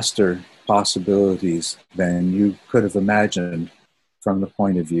 much vaster possibilities than you could have imagined from the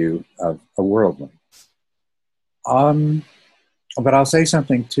point of view of a worldling. But I'll say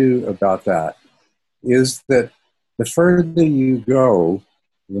something too about that, is that the further you go,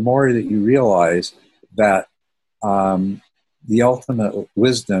 the more that you realize that the ultimate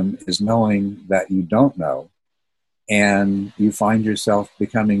wisdom is knowing that you don't know, and you find yourself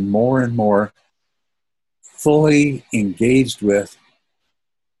becoming more and more fully engaged with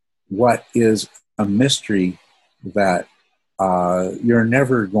what is a mystery that you're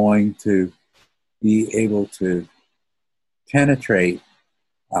never going to be able to penetrate,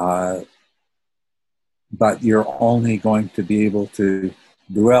 but you're only going to be able to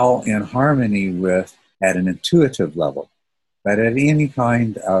dwell in harmony with at an intuitive level. But at any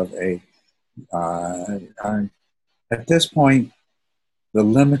kind of at this point, the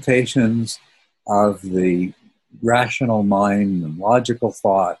limitations of the rational mind and logical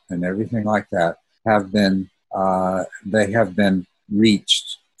thought and everything like that have been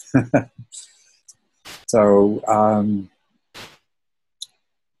reached. So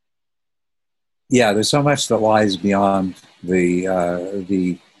yeah, there's so much that lies beyond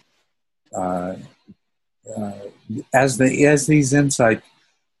as these insights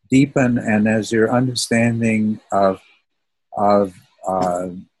deepen, and as your understanding of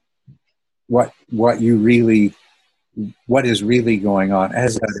what is really going on,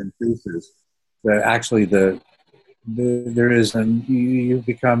 as that increases, you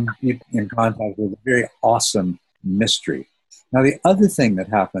become in contact with a very awesome mystery. Now, the other thing that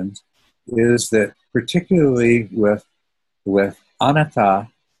happens is that, particularly with anatta,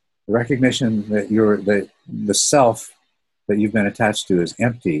 the recognition that the self that you've been attached to is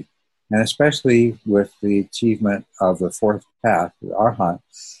empty, and especially with the achievement of the fourth path, the arhat,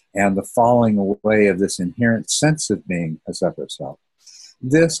 and the falling away of this inherent sense of being a separate self.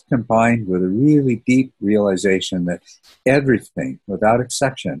 This, combined with a really deep realization that everything, without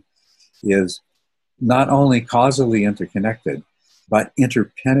exception, is not only causally interconnected, but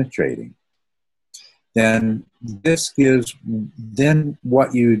interpenetrating, then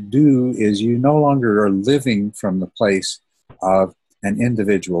what you do is you no longer are living from the place of an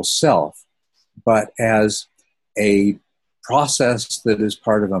individual self, but as a process that is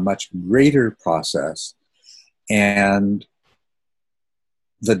part of a much greater process, and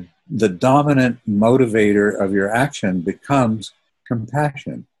the dominant motivator of your action becomes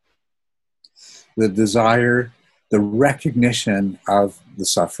compassion, the desire, the recognition of the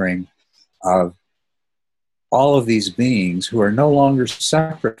suffering of all of these beings who are no longer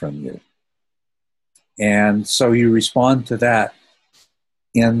separate from you. And so you respond to that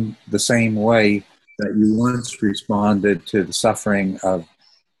in the same way that you once responded to the suffering of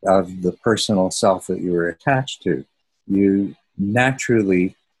the personal self that you were attached to. You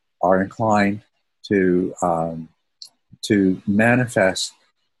naturally are inclined to manifest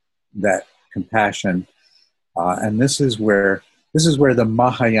that compassion, and this is where the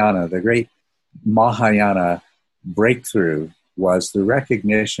Mahayana, the great Mahayana breakthrough, was the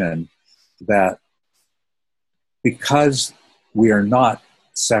recognition that because we are not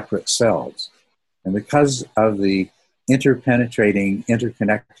separate selves, and because of the interpenetrating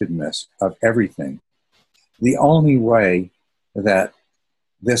interconnectedness of everything, the only way that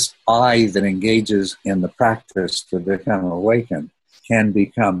this I that engages in the practice to become awakened can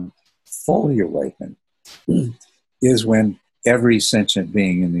become fully awakened is when every sentient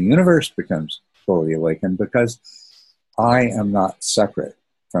being in the universe becomes fully awakened, because I am not separate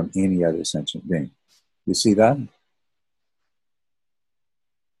from any other sentient being. You see that?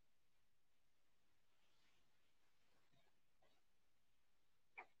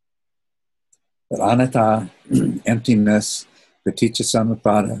 But anatta, emptiness, paticca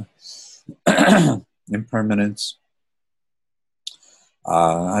samuppada, impermanence,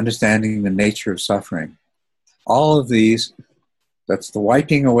 understanding the nature of suffering, all of these, that's the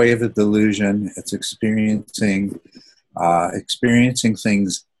wiping away of the delusion. It's experiencing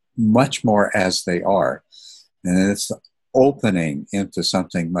things much more as they are. And it's opening into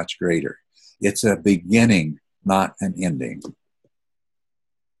something much greater. It's a beginning, not an ending.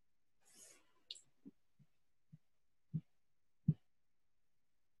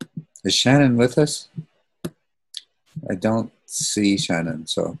 Is Shannon with us? I don't see Shannon,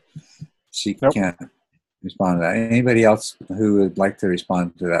 so she Nope. can't respond to that. Anybody else who would like to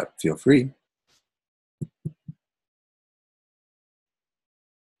respond to that, feel free.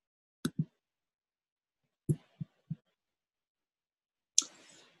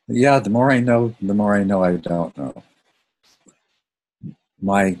 Yeah, the more I know I don't know.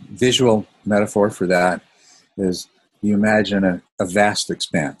 My visual metaphor for that is you imagine a vast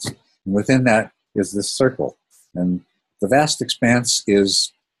expanse. And within that is this circle. And the vast expanse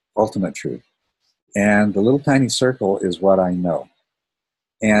is ultimate truth. And the little tiny circle is what I know.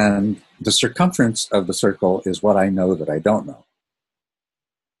 And the circumference of the circle is what I know that I don't know.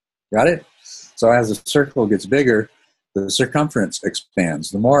 Got it? So as the circle gets bigger, the circumference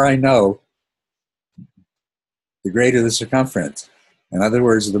expands. The more I know, the greater the circumference. In other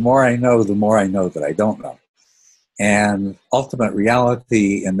words, the more I know that I don't know. And ultimate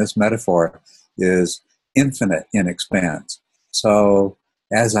reality in this metaphor is infinite in expanse. So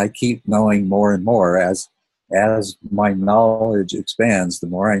as I keep knowing more and more, as my knowledge expands, the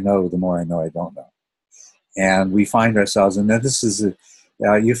more I know I don't know. And we find ourselves, and this is,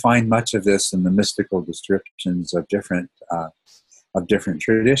 you find much of this in the mystical descriptions of different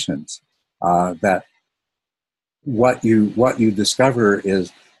traditions, that what you discover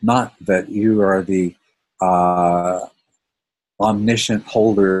is not that you are the omniscient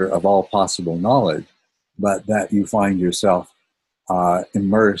holder of all possible knowledge, but that you find yourself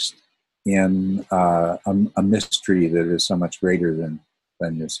immersed in a mystery that is so much greater than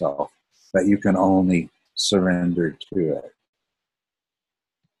yourself, that you can only surrender to it.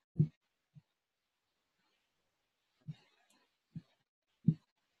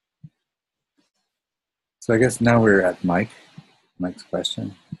 So I guess now we're at Mike's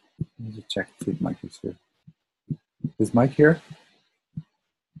question. Let me check if Mike is here. Is Mike here?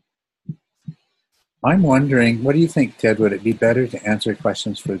 I'm wondering, what do you think, Ted? Would it be better to answer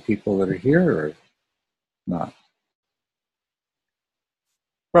questions for the people that are here or not?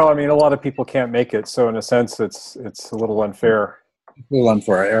 Well, I mean, a lot of people can't make it, so in a sense, it's a little unfair. A little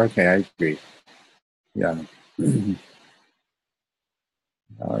unfair. Okay, I agree. Yeah.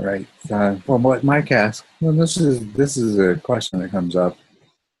 All right. Well, what Mike asked, well, this is a question that comes up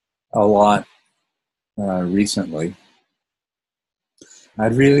a lot recently.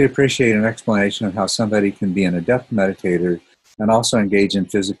 I'd really appreciate an explanation of how somebody can be an adept meditator and also engage in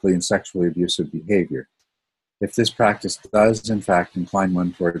physically and sexually abusive behavior. If this practice does, in fact, incline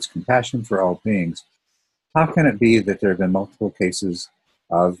one towards compassion for all beings, how can it be that there have been multiple cases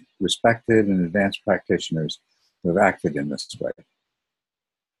of respected and advanced practitioners who have acted in this way?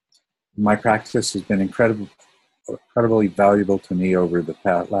 My practice has been incredibly valuable to me over the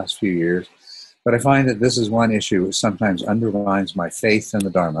last few years, but I find that this is one issue which sometimes undermines my faith in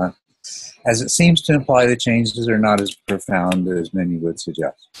the Dharma, as it seems to imply that changes are not as profound as many would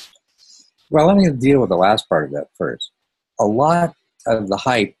suggest. Well, let me deal with the last part of that first. A lot of the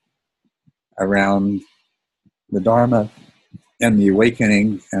hype around the Dharma and the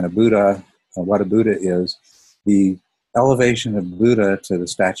awakening and a Buddha, what a Buddha is, the elevation of Buddha to the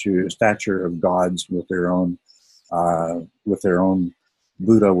stature of gods with their own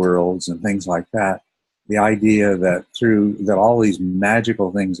Buddha worlds and things like that. The idea that all these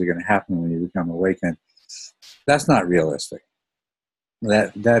magical things are going to happen when you become awakened, that's not realistic.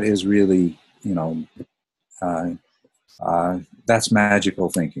 That is really, that's magical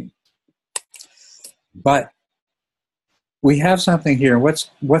thinking. But we have something here. What's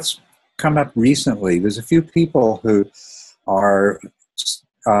come up recently? There's a few people who are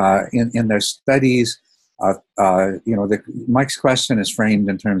in their studies. Mike's question is framed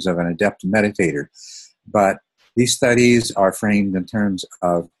in terms of an adept meditator, but these studies are framed in terms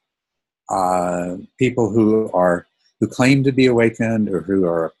of people who claim to be awakened, or who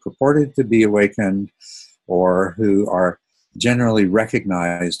are purported to be awakened, or who are generally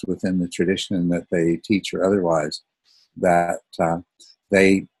recognized within the tradition that they teach or otherwise, that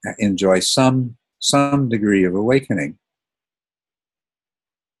they enjoy some degree of awakening.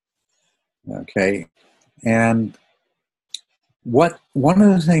 Okay, and one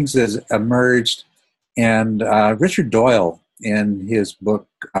of the things that's emerged, and Richard Doyle in his book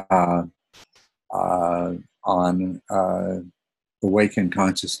on awakened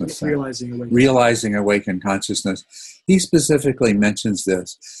consciousness, realizing awakened consciousness, he specifically mentions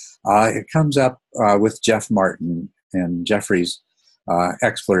this. It comes up with Jeff Martin and Jeffrey's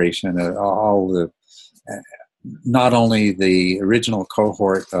exploration of all the, not only the original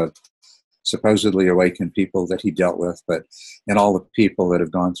cohort of supposedly awakened people that he dealt with, but in all the people that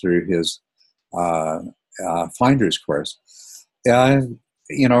have gone through his Finder's course.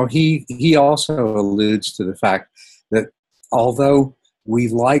 He also alludes to the fact that although we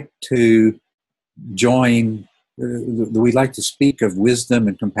like to join, we like to speak of wisdom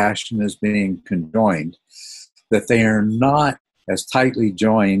and compassion as being conjoined, that they are not as tightly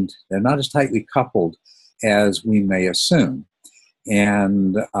joined, they're not as tightly coupled as we may assume.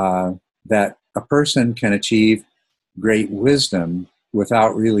 And that a person can achieve great wisdom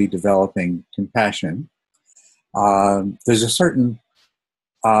without really developing compassion. There's a certain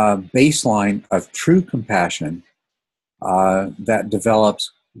baseline of true compassion that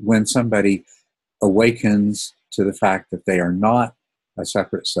develops when somebody awakens to the fact that they are not a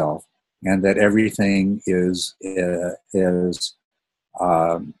separate self and that everything is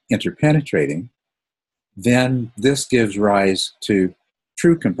interpenetrating. Then this gives rise to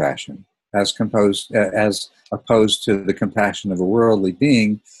true compassion, as opposed to the compassion of a worldly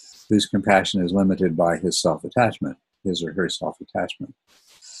being whose compassion is limited by his self-attachment, his or her self-attachment.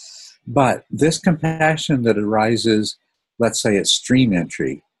 But this compassion that arises, let's say at stream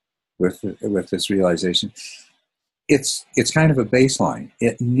entry with this realization, it's kind of a baseline.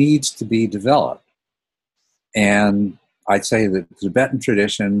 It needs to be developed. And I'd say that the Tibetan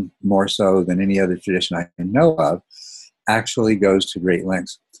tradition, more so than any other tradition I know of, actually goes to great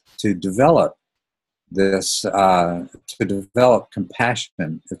lengths to develop this, to develop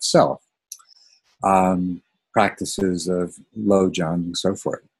compassion itself, practices of Lojong and so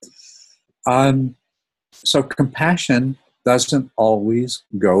forth. So compassion doesn't always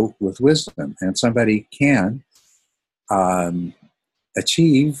go with wisdom, and somebody can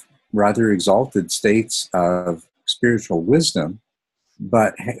achieve rather exalted states of spiritual wisdom,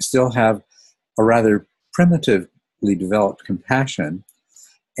 but still have a rather primitively developed compassion,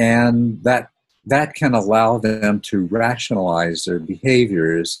 and that can allow them to rationalize their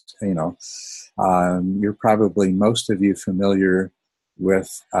behaviors. You know, you're probably, most of you, familiar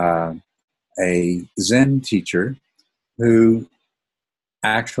with a Zen teacher who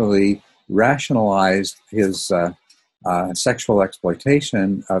actually rationalized his sexual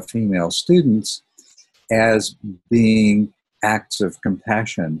exploitation of female students as being acts of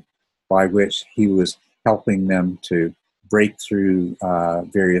compassion by which he was helping them to break through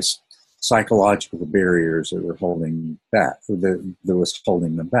various psychological barriers that were holding back, that was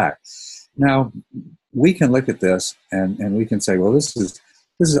holding them back. Now, we can look at this and we can say, well, this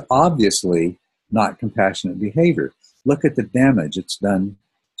is obviously not compassionate behavior. Look at the damage it's done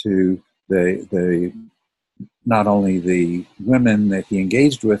to the not only the women that he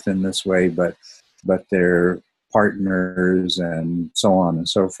engaged with in this way, but their partners and so on and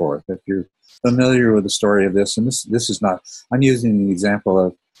so forth. If you're familiar with the story of this, and this is not, I'm using the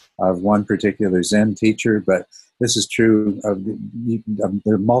example of one particular Zen teacher, but this is true of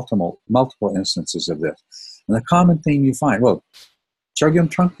there are multiple instances of this. And the common theme you find, well, Chogyam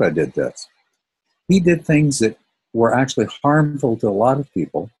Trungpa did this. He did things that were actually harmful to a lot of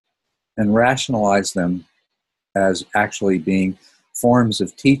people and rationalized them as actually being forms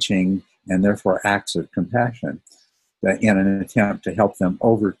of teaching and therefore acts of compassion in an attempt to help them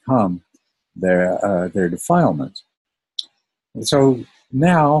overcome their defilements. And so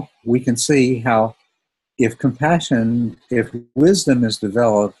now we can see how if wisdom is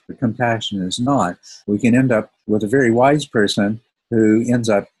developed, but compassion is not, we can end up with a very wise person who ends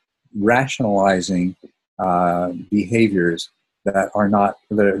up rationalizing behaviors that are not,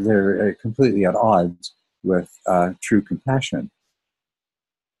 they're completely at odds with true compassion.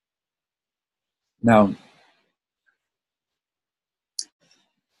 Now,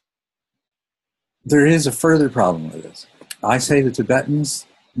 there is a further problem with this. I say the Tibetans,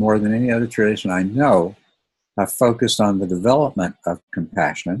 more than any other tradition I know, have focused on the development of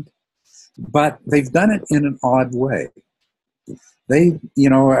compassion, but they've done it in an odd way. They, you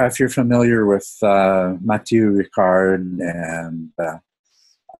know, if you're familiar with Mathieu Ricard, and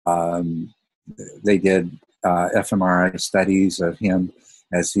they did fMRI studies of him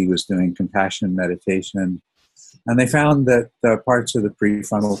as he was doing compassion meditation, and they found that parts of the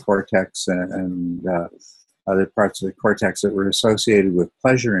prefrontal cortex and other parts of the cortex that were associated with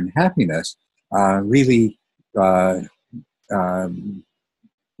pleasure and happiness really were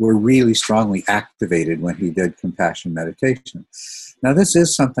really strongly activated when he did compassion meditation. Now, this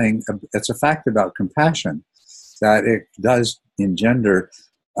is something, it's a fact about compassion, that it does engender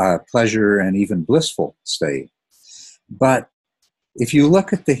pleasure and even blissful state. But if you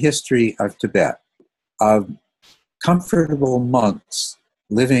look at the history of Tibet, of comfortable monks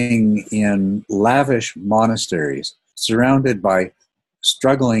living in lavish monasteries, surrounded by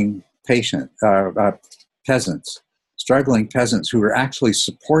struggling peasants who were actually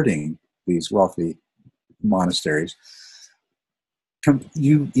supporting these wealthy monasteries,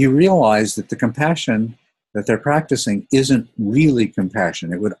 you realize that the compassion that they're practicing isn't really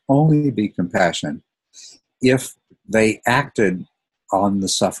compassion. It would only be compassion if they acted on the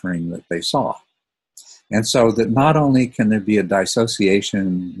suffering that they saw. And so that not only can there be a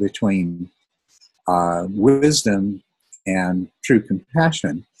dissociation between wisdom and true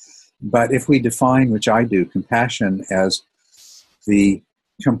compassion, but if we define, which I do, compassion as the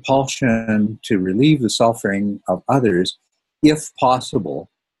compulsion to relieve the suffering of others, if possible,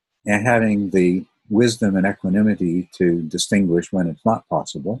 and having the wisdom and equanimity to distinguish when it's not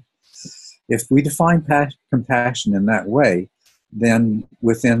possible. If we define compassion in that way, then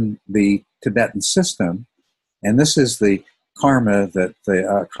within the Tibetan system, and this is the karma that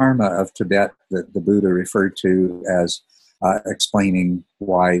the karma of Tibet that the Buddha referred to as explaining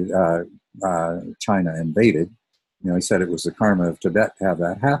why China invaded. You know, he said it was the karma of Tibet to have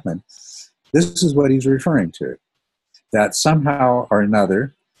that happen. This is what he's referring to, that somehow or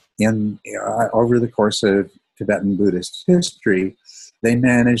another, over the course of Tibetan Buddhist history, they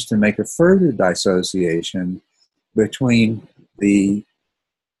managed to make a further dissociation between the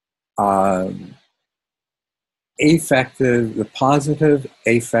positive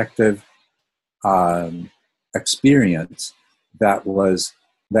affective experience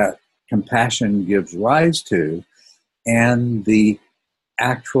that compassion gives rise to, and the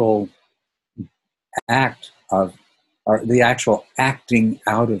actual act of, or the actual acting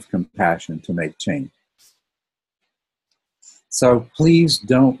out of compassion to make change. So please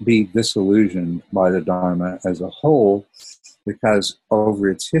don't be disillusioned by the Dharma as a whole, because over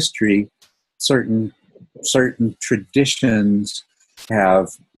its history, certain traditions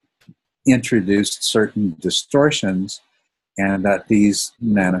have introduced certain distortions, and that these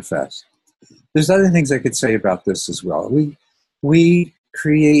manifest. There's other things I could say about this as well. We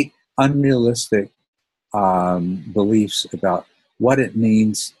create unrealistic beliefs about what it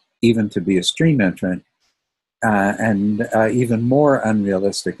means even to be a stream entrant, and even more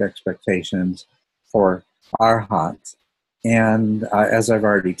unrealistic expectations for arhat. And as I've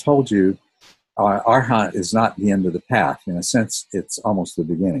already told you, arhat is not the end of the path. In a sense, it's almost the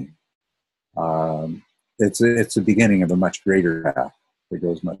beginning. It's the beginning of a much greater path that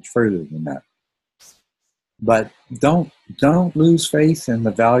goes much further than that. But don't lose faith in the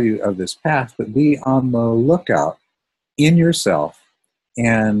value of this path, but be on the lookout in yourself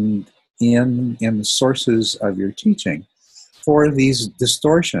and in the sources of your teaching for these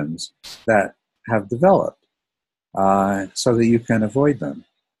distortions that have developed, so that you can avoid them,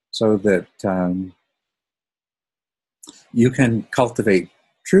 so that you can cultivate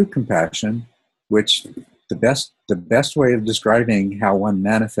true compassion, which the best way of describing how one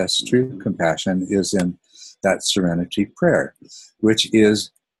manifests true compassion is in that serenity prayer, which is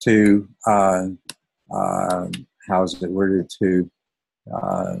to, how is it worded, to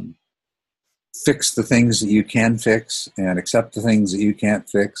fix the things that you can fix and accept the things that you can't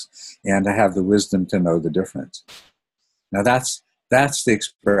fix, and to have the wisdom to know the difference. Now that's the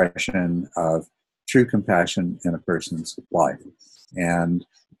expression of true compassion in a person's life. And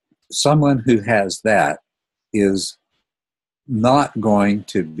someone who has that is not going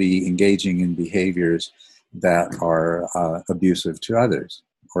to be engaging in behaviors that are abusive to others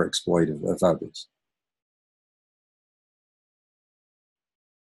or exploitive of others.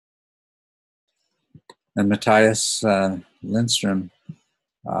 And Matthias Lindstrom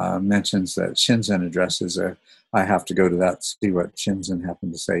mentions that Shinzen addresses I have to go to that to see what Shinzen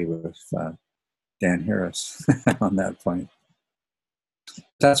happened to say with Dan Harris on that point.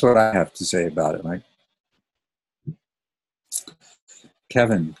 That's what I have to say about it, Mike.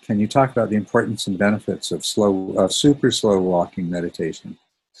 Kevin, can you talk about the importance and benefits of super slow walking meditation?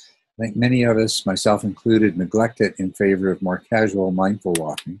 I think many of us, myself included, neglect it in favor of more casual, mindful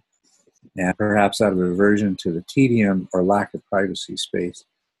walking, and perhaps out of aversion to the tedium or lack of privacy space.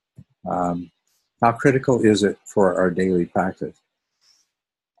 How critical is it for our daily practice?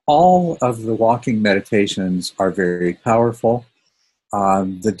 All of the walking meditations are very powerful.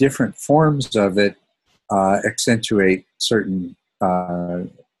 The different forms of it accentuate certain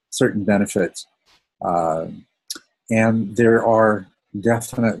benefits. And there are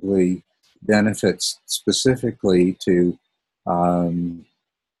definitely benefits specifically to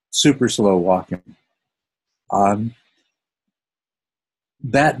super slow walking.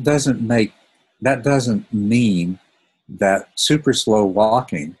 That doesn't mean that super slow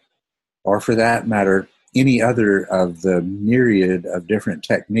walking, or for that matter, any other of the myriad of different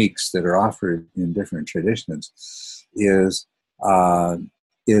techniques that are offered in different traditions, is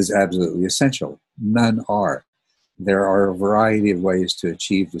absolutely essential. None are. There are a variety of ways to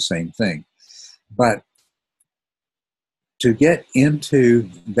achieve the same thing. But to get into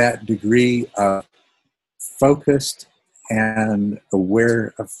that degree of focused and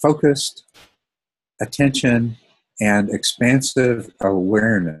aware of focused attention and expansive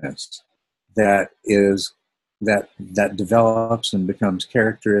awareness that develops and becomes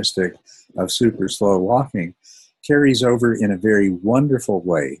characteristic of super slow walking carries over in a very wonderful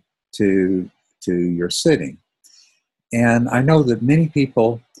way to your sitting. And I know that many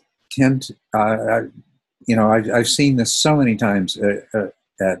people tend to, I've seen this so many times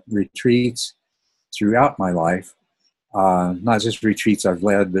at retreats throughout my life, not just retreats I've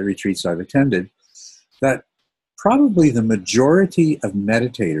led, but retreats I've attended, that probably the majority of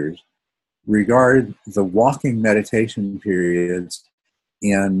meditators regard the walking meditation periods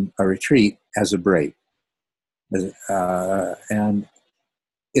in a retreat as a break. And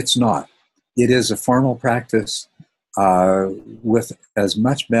it's not. It is a formal practice with as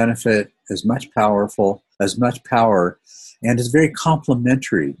much benefit, as much power, and is very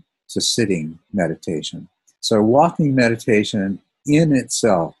complementary to sitting meditation. So walking meditation in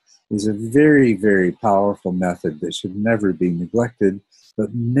itself is a very, very powerful method that should never be neglected,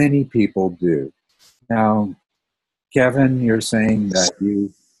 but many people do. Now, Kevin, you're saying that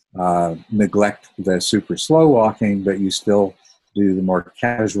you neglect the super slow walking, but you still do the more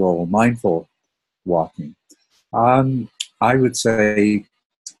casual, mindful walking. I would say,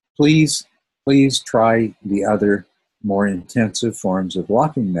 please try the other more intensive forms of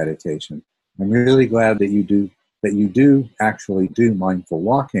walking meditation. I'm really glad that you do actually do mindful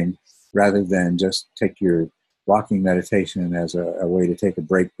walking rather than just take your walking meditation as a way to take a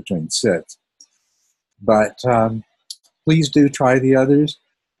break between sits. But please do try the others.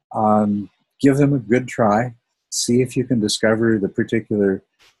 Give them a good try. See if you can discover the particular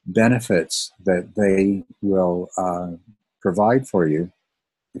benefits that they will provide for you.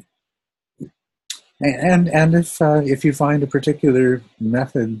 And if you find a particular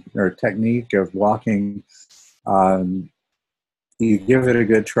method or technique of walking, you give it a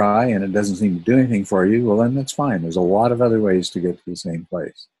good try and it doesn't seem to do anything for you, well, then that's fine. There's a lot of other ways to get to the same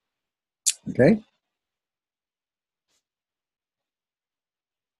place. Okay?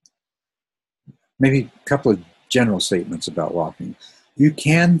 Maybe a couple of general statements about walking. You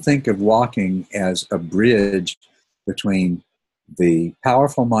can think of walking as a bridge between the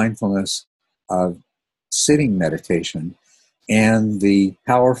powerful mindfulness of sitting meditation and the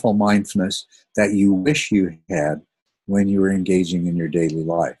powerful mindfulness that you wish you had when you were engaging in your daily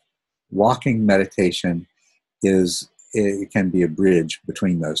life. Walking meditation it can be a bridge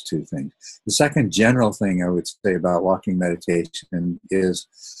between those two things. The second general thing I would say about walking meditation is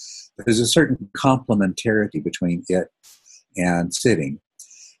there's a certain complementarity between it and sitting.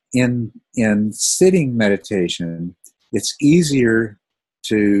 In sitting meditation, it's easier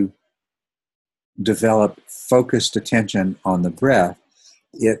to develop focused attention on the breath.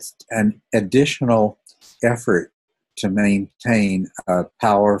 It's an additional effort to maintain a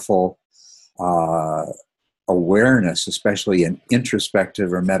powerful awareness, especially an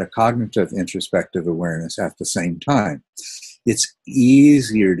introspective or metacognitive introspective awareness at the same time. It's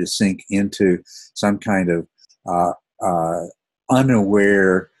easier to sink into some kind of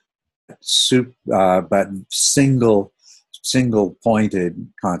unaware but single pointed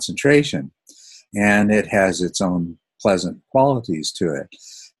concentration. And it has its own pleasant qualities to it,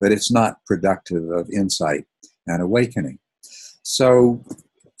 but it's not productive of insight and awakening. So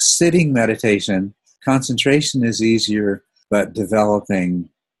sitting meditation, concentration is easier, but developing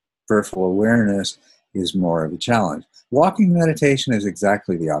peripheral awareness is more of a challenge. Walking meditation is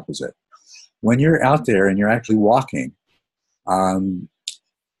exactly the opposite. When you're out there and you're actually walking,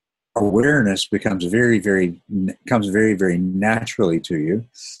 awareness becomes very, very naturally to you.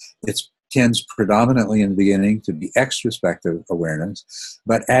 It tends predominantly in the beginning to be extrospective awareness,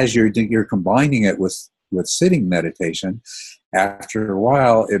 but as you're combining it with sitting meditation, after a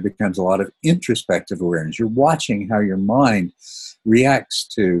while it becomes a lot of introspective awareness. You're watching how your mind reacts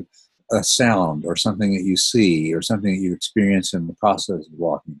to a sound or something that you see or something that you experience in the process of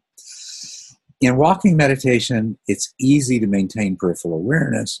walking. In walking meditation, it's easy to maintain peripheral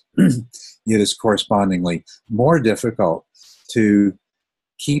awareness. It is correspondingly more difficult to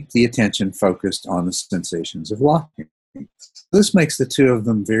keep the attention focused on the sensations of walking. This makes the two of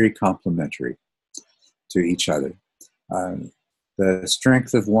them very complementary to each other. The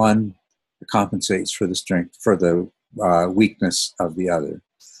strength of one compensates for the weakness of the other.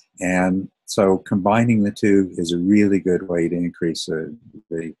 And so combining the two is a really good way to increase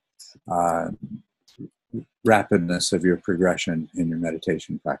the rapidness of your progression in your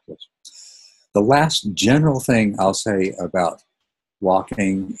meditation practice. The last general thing I'll say about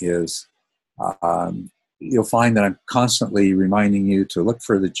walking is you'll find that I'm constantly reminding you to look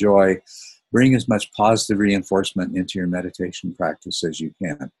for the joy bring as much positive reinforcement into your meditation practice as you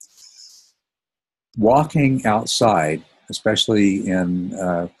can. Walking outside, especially in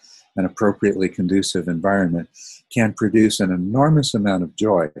an appropriately conducive environment, can produce an enormous amount of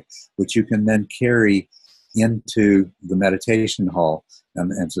joy, which you can then carry into the meditation hall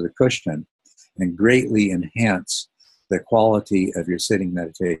and to the cushion, and greatly enhance the quality of your sitting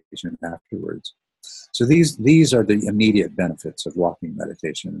meditation afterwards. So these are the immediate benefits of walking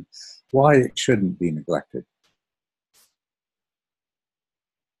meditation, why it shouldn't be neglected.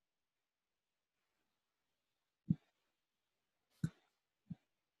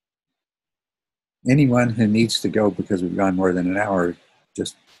 Anyone who needs to go because we've gone more than an hour,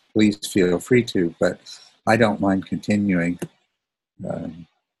 just please feel free to, but I don't mind continuing.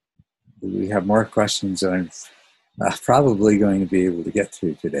 We have more questions that I'm probably going to be able to get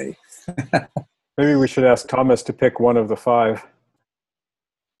to today. Maybe we should ask Thomas to pick one of the 5,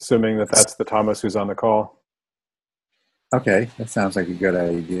 assuming that that's the Thomas who's on the call. Okay, that sounds like a good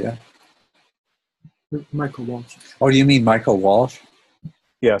idea. Michael Walsh. Oh, do you mean Michael Walsh?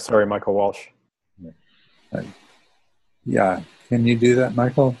 Yeah, sorry, Michael Walsh. Yeah, can you do that,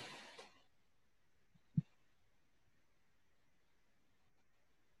 Michael?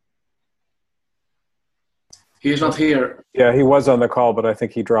 He's not here. Yeah, he was on the call, but I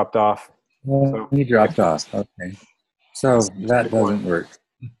think he dropped off. Well, he dropped off. Okay, so that doesn't work.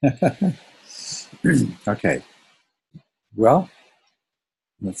 Okay. Well,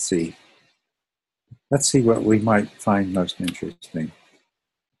 let's see. Let's see what we might find most interesting.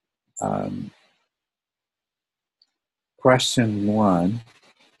 Question 1.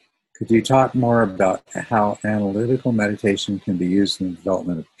 Could you talk more about how analytical meditation can be used in the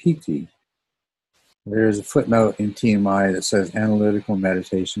development of PT? There's a footnote in TMI that says analytical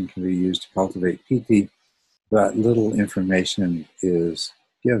meditation can be used to cultivate PT, but little information is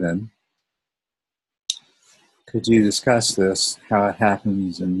given. Could you discuss this, how it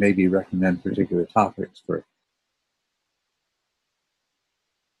happens, and maybe recommend particular topics for it?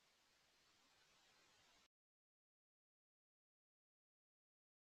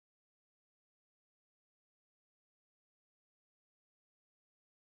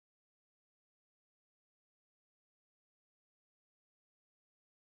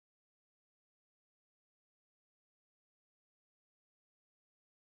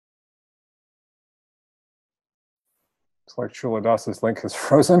 Looks like Chuladasa's link is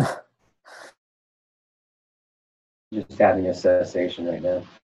frozen. Just having a cessation right now.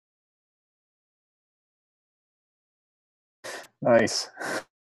 Nice.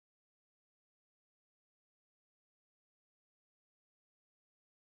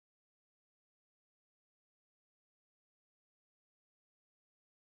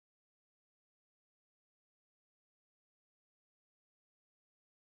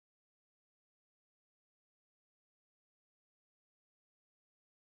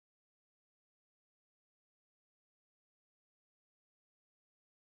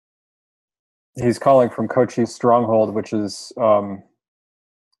 He's calling from Kochi's Stronghold, which is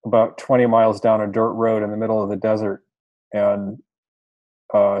about 20 miles down a dirt road in the middle of the desert. And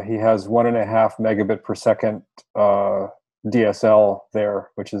he has 1.5 megabit per second DSL there,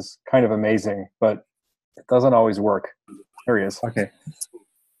 which is kind of amazing, but it doesn't always work. There he is. Okay.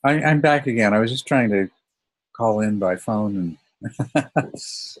 I'm back again. I was just trying to call in by phone, and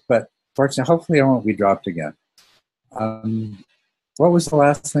but fortunately, hopefully I won't be dropped again. What was the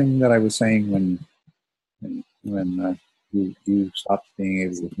last thing that I was saying when you stopped being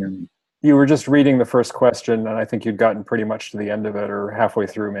able to hear me? You were just reading the first question, and I think you'd gotten pretty much to the end of it, or halfway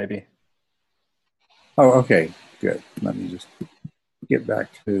through, maybe. Oh, okay, good. Let me just get back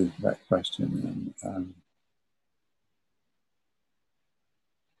to that question.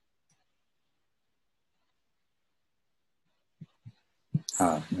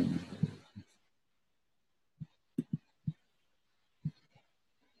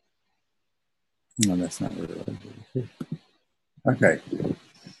 No, that's not what it was. Okay.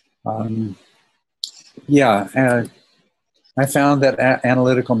 Yeah, I found that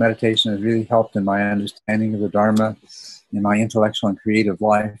analytical meditation has really helped in my understanding of the Dharma in my intellectual and creative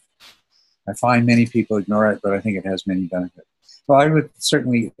life. I find many people ignore it, but I think it has many benefits. So I would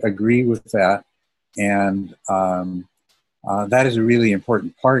certainly agree with that, and that is a really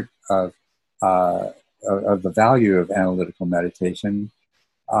important part of the value of analytical meditation.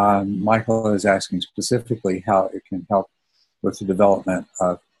 Michael is asking specifically how it can help with the development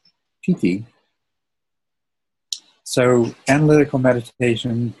of PT. So analytical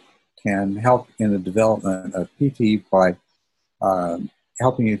meditation can help in the development of PT by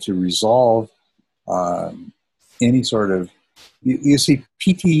helping you to resolve any sort of, you see,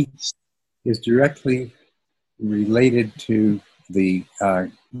 PT is directly related to the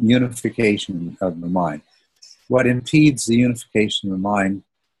unification of the mind. What impedes the unification of the mind,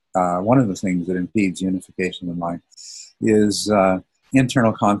 one of the things that impedes unification of the mind, is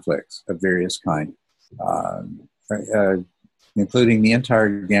internal conflicts of various kinds, including the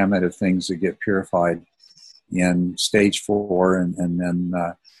entire gamut of things that get purified in stage 4 and then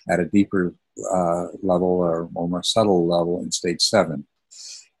at a deeper level or more subtle level in stage 7.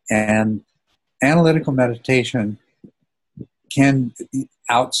 And analytical meditation can be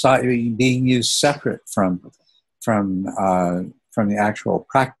outside, being used separate from the actual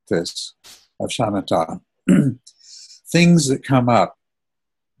practice of shamatha. Things that come up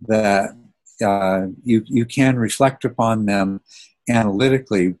that you can reflect upon them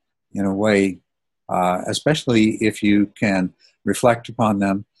analytically in a way, especially if you can reflect upon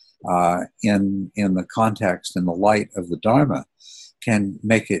them in the context and the light of the Dharma, can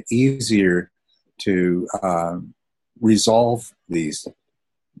make it easier to resolve these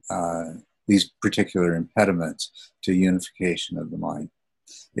particular impediments to unification of the mind.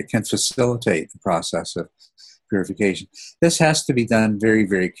 It can facilitate the process of purification. This has to be done very,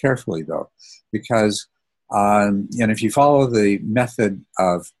 very carefully, though, because if you follow the method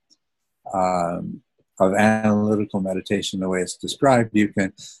of analytical meditation the way it's described, you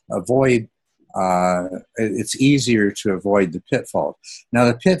can avoid. It's easier to avoid the pitfall. Now,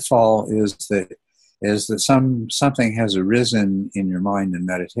 the pitfall is that something has arisen in your mind in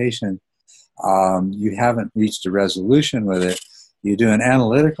meditation. You haven't reached a resolution with it. You do an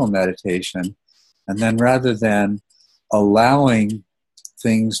analytical meditation, and then rather than allowing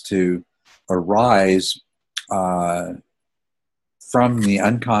things to arise from the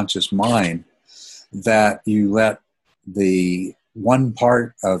unconscious mind, that you let the one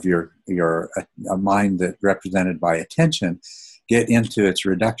part of your mind that represented by attention get into its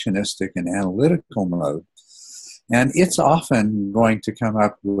reductionistic and analytical mode. And it's often going to come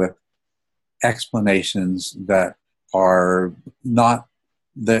up with explanations that are not,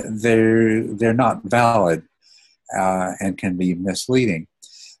 they're not valid and can be misleading.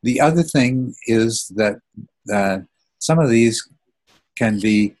 The other thing is that some of these can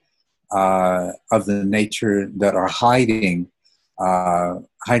be of the nature that are hiding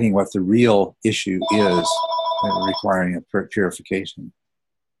what the real issue is, requiring a purification.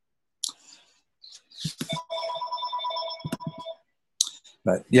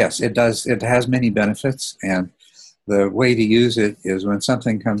 But yes, it does. It has many benefits, and the way to use it is when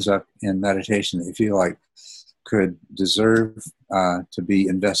something comes up in meditation that you feel like could deserve to be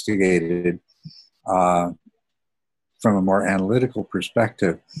investigated from a more analytical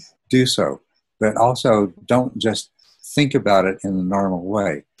perspective, do so. But also don't just think about it in the normal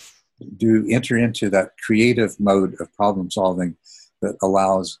way. Do enter into that creative mode of problem solving that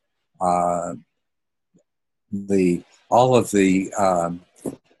allows all of the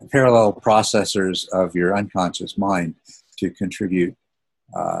parallel processors of your unconscious mind to contribute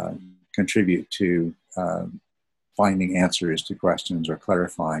to finding answers to questions or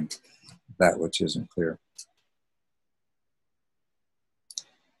clarifying that which isn't clear.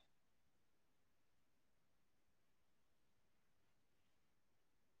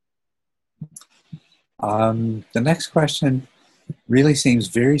 The next question really seems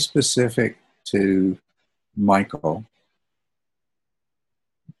very specific to Michael.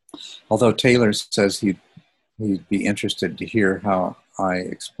 Although Taylor says he'd be interested to hear how I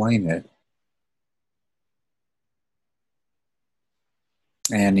explain it.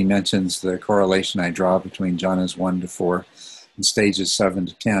 And he mentions the correlation I draw between jhanas 1 to 4 and stages 7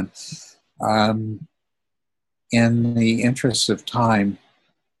 to 10. In the interests of time,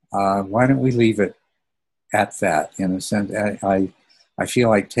 why don't we leave it at that? In a sense, I feel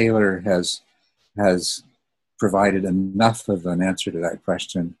like Taylor has provided enough of an answer to that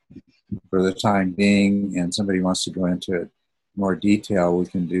question for the time being, and somebody wants to go into it more detail, we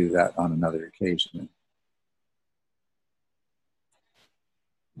can do that on another occasion.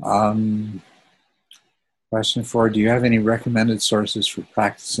 Question 4, do you have any recommended sources for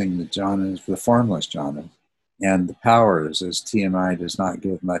practicing the jhanas, the formless jhanas, and the powers, as TMI does not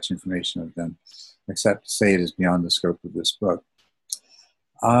give much information of them, except to say it is beyond the scope of this book?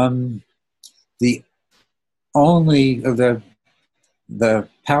 The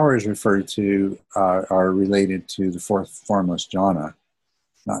powers referred to are related to the fourth formless jhana,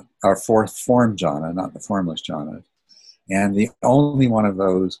 not our fourth form jhana, not the formless jhana. And the only one of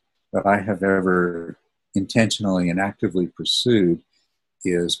those that I have ever intentionally and actively pursued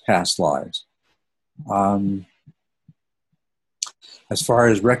is past lives. As far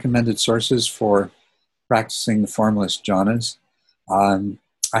as recommended sources for practicing the formless jhanas,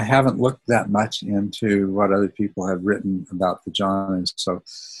 I haven't looked that much into what other people have written about the jhanas, so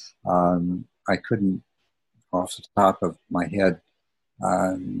I couldn't, off the top of my head,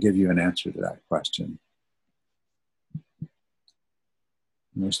 give you an answer to that question.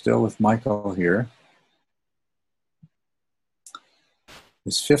 And we're still with Michael here.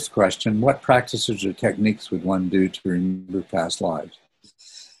 His fifth question, what practices or techniques would one do to remember past lives?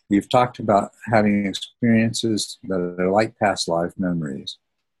 You've talked about having experiences that are like past life memories.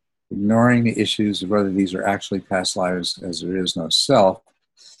 Ignoring the issues of whether these are actually past lives as there is no self,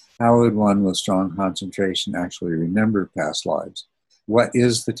 how would one with strong concentration actually remember past lives? What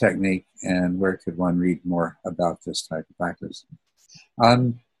is the technique and where could one read more about this type of practice?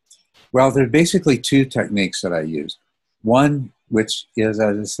 Well, there are basically two techniques that I use. One, which is,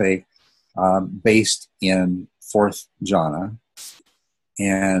 as I say, based in fourth jhana.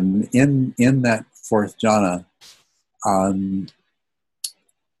 And in that fourth jhana,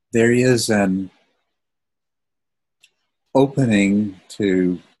 there is an opening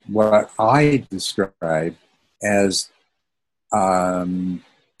to what I describe as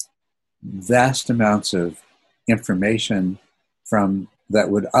vast amounts of information from that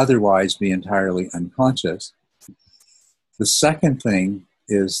would otherwise be entirely unconscious. The second thing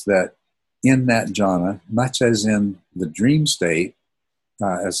is that in that jhana, much as in the dream state,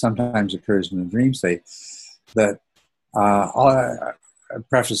 as sometimes occurs in the dream state, that I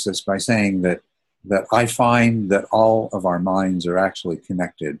preface this by saying that I find that all of our minds are actually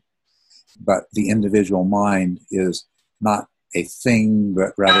connected, but the individual mind is not a thing,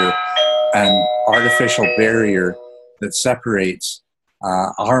 but rather an artificial barrier that separates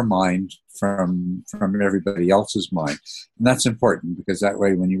our mind from everybody else's mind. And that's important because that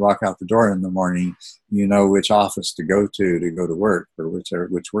way when you walk out the door in the morning, you know which office to go to work, or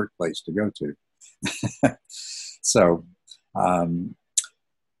which workplace to go to. So,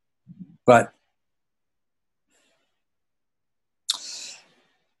 but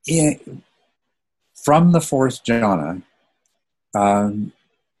from the fourth jhana,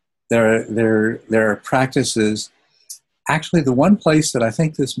 there are practices. Actually, the one place that I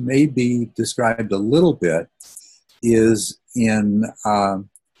think this may be described a little bit is in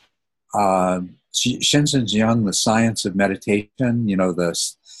Shinzen Jiang, The Science of Meditation. You know, the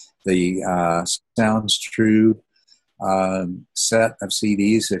Sounds True set of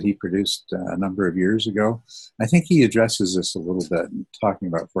CDs that he produced a number of years ago. I think he addresses this a little bit in talking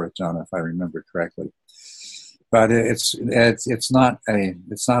about fourth jhana, if I remember correctly. But it's not a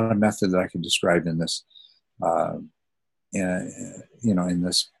method that I can describe in this. In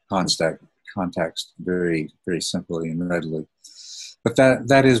this context very, very simply and readily. But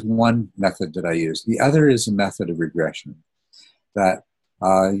that is one method that I use. The other is a method of regression, that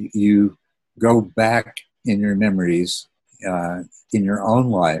you go back in your memories in your own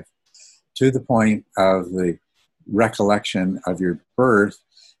life to the point of the recollection of your birth,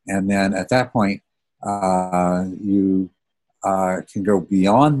 and then at that point you can go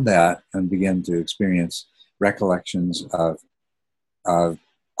beyond that and begin to experience recollections of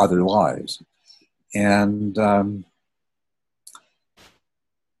other lives. And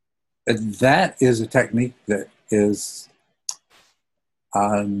that is a technique that is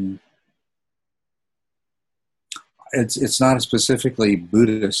it's not a specifically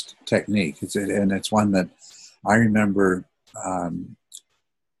Buddhist technique. It's one that I remember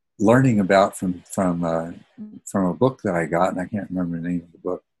learning about from a book that I got, and I can't remember the name of the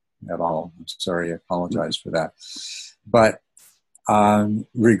book at all. I'm sorry, I apologize for that. But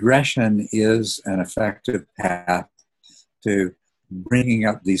regression is an effective path to bringing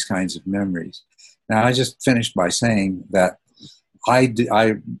up these kinds of memories. Now, I just finished by saying that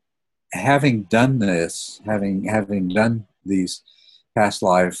having done this, having done these past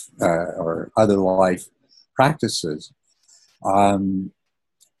life or other life practices,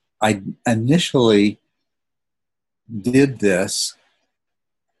 I initially did this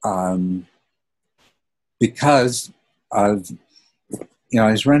because of,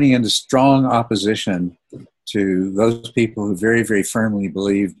 I was running into strong opposition to those people who very, very firmly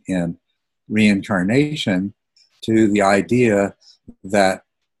believed in reincarnation, to the idea that,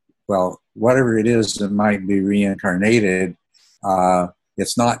 well, whatever it is that might be reincarnated,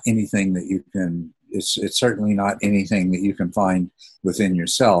 it's not anything that you can, it's certainly not anything that you can find within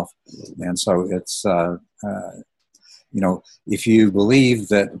yourself. And so it's, if you believe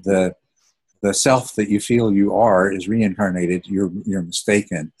that the self that you feel you are is reincarnated, you're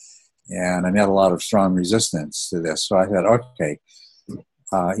mistaken. And I met a lot of strong resistance to this. So I thought, okay,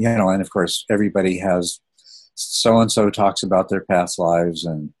 and of course everybody has, so-and-so talks about their past lives,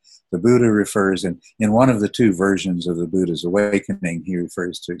 and the Buddha refers, in one of the two versions of the Buddha's awakening, he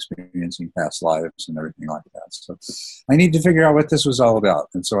refers to experiencing past lives and everything like that. So I need to figure out what this was all about.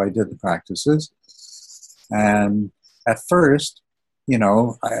 And so I did the practices. And at first, you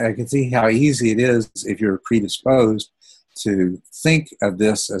know, I can see how easy it is if you're predisposed to think of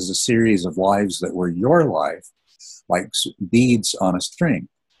this as a series of lives that were your life, like beads on a string.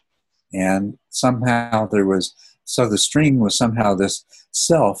 And somehow so the string was somehow this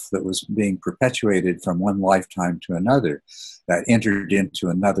self that was being perpetuated from one lifetime to another, that entered into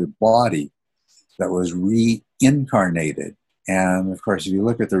another body, that was reincarnated. And of course, if you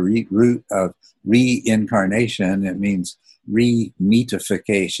look at the root of reincarnation, it means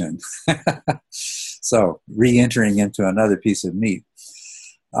re-meatification. So re-entering into another piece of meat.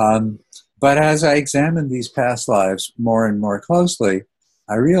 But as I examined these past lives more and more closely,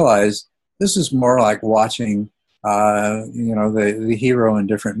 I realized this is more like watching the hero in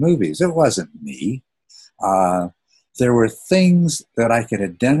different movies. It wasn't me. There were things that I could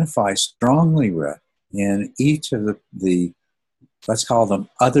identify strongly with in each of the let's call them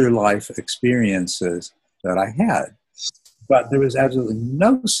other life experiences that I had. But there was absolutely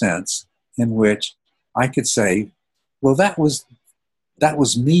no sense in which I could say, well, that was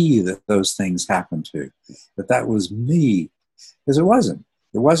me that those things happened to, that was me, because it wasn't.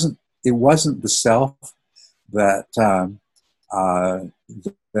 It wasn't the self that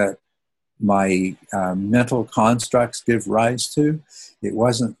that my mental constructs give rise to. It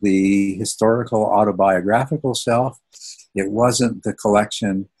wasn't the historical autobiographical self. It wasn't the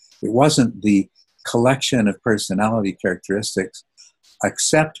collection. It wasn't the collection of personality characteristics,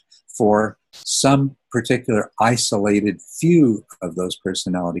 except for some particular isolated few of those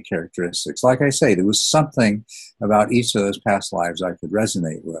personality characteristics. Like I say, there was something about each of those past lives I could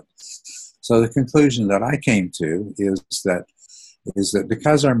resonate with. So the conclusion that I came to is that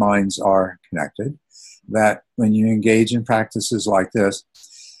because our minds are connected, that when you engage in practices like this,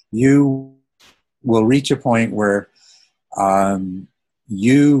 you will reach a point where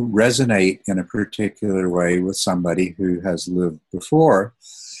you resonate in a particular way with somebody who has lived before,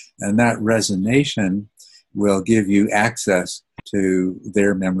 and that resonation will give you access to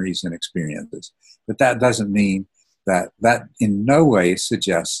their memories and experiences. But that doesn't mean that in no way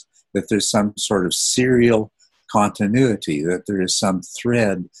suggests that there's some sort of serial continuity, that there is some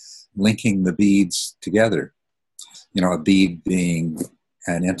thread linking the beads together. You know, a bead being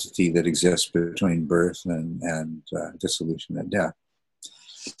an entity that exists between birth and dissolution and death.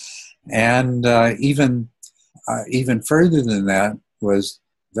 And even further than that was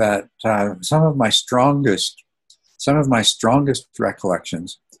that some of my strongest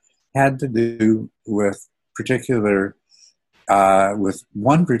recollections had to do with with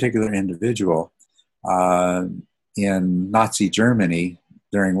one particular individual in Nazi Germany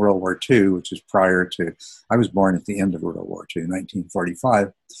during World War II, which is prior to, I was born at the end of World War II,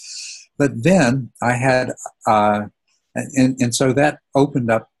 1945. But then I had, and so that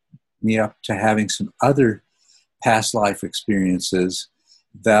opened me up to having some other past life experiences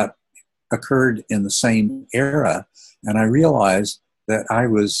that occurred in the same era. And I realized that I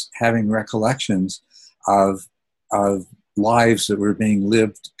was having recollections of lives that were being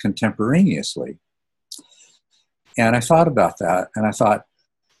lived contemporaneously. And I thought about that, and I thought,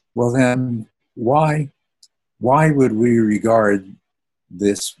 well then, why would we regard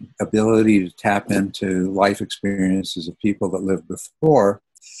this ability to tap into life experiences of people that lived before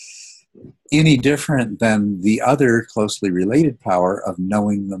any different than the other closely related power of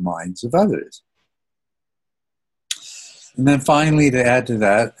knowing the minds of others? And then finally, to add to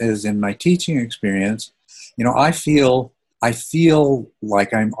that, is in my teaching experience, you know, I feel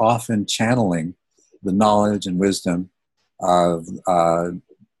like I'm often channeling the knowledge and wisdom of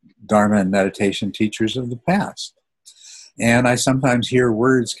Dharma and meditation teachers of the past. And I sometimes hear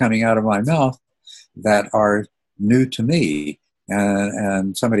words coming out of my mouth that are new to me.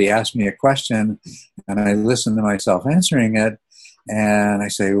 And somebody asks me a question, and I listen to myself answering it, and I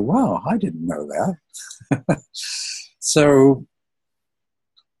say, wow, I didn't know that. So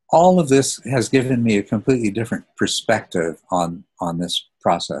all of this has given me a completely different perspective on this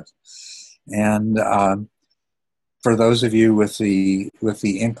process. And for those of you with the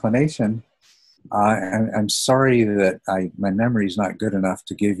inclination, I'm sorry that my memory is not good enough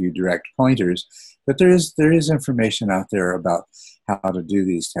to give you direct pointers, but there is information out there about how to do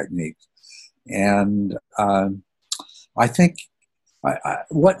these techniques. And I think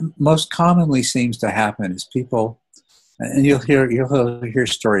what most commonly seems to happen is people, and you'll hear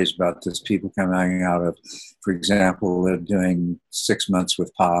stories about this, people coming out of, for example, they're doing 6 months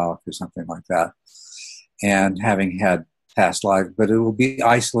with PAOK or something like that, and having had past life, but it will be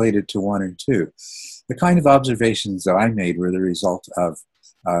isolated to one or two. The kind of observations that I made were the result of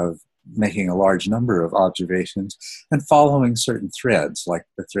making a large number of observations and following certain threads, like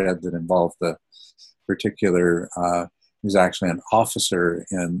the thread that involved the particular, he was actually an officer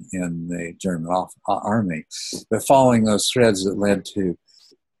in the German army, but following those threads that led to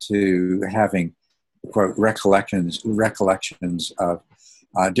having, quote, recollections of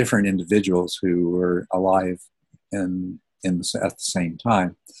different individuals who were alive at the same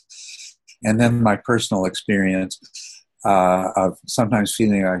time. And then my personal experience of sometimes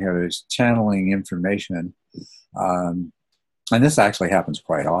feeling like I was channeling information, and this actually happens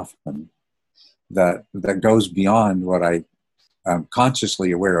quite often, that goes beyond what I am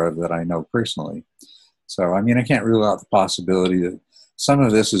consciously aware of that I know personally. So, I mean, I can't rule out the possibility that some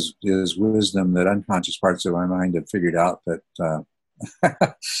of this is wisdom that unconscious parts of my mind have figured out that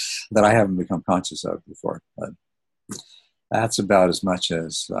that I haven't become conscious of before. But that's about as much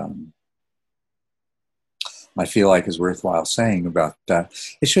as I feel like is worthwhile saying about that.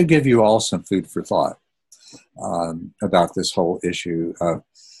 It should give you all some food for thought about this whole issue of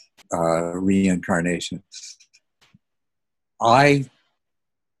reincarnation. I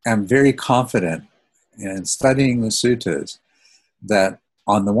am very confident in studying the suttas that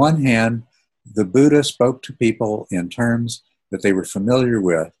on the one hand, the Buddha spoke to people in terms that they were familiar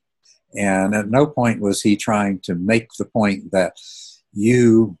with, and at no point was he trying to make the point that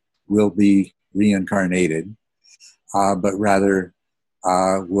you will be reincarnated, but rather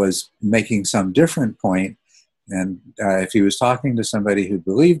was making some different point. And if he was talking to somebody who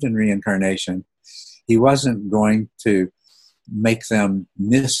believed in reincarnation, he wasn't going to make them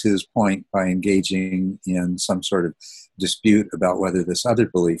miss his point by engaging in some sort of dispute about whether this other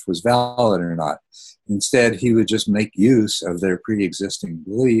belief was valid or not. Instead, he would just make use of their pre-existing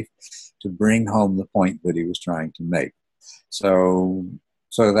belief to bring home the point that he was trying to make. So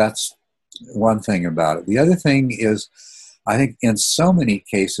that's one thing about it. The other thing is, I think in so many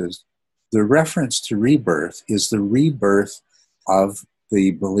cases, the reference to rebirth is the rebirth of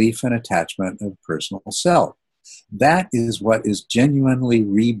the belief and attachment of personal self. That is what is genuinely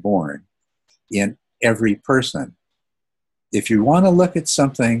reborn in every person. If you want to look at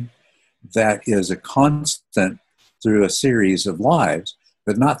something that is a constant through a series of lives,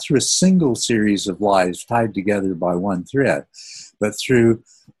 but not through a single series of lives tied together by one thread, but through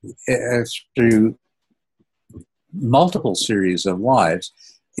multiple series of lives,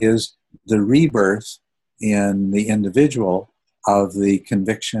 is the rebirth in the individual of the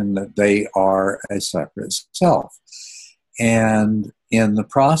conviction that they are a separate self. And in the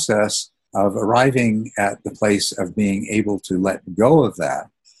process of arriving at the place of being able to let go of that,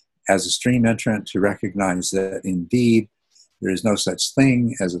 as a stream entrant to recognize that indeed there is no such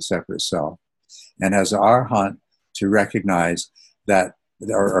thing as a separate self, and as an arhat to recognize that,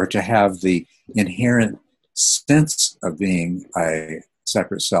 or to have the inherent sense of being a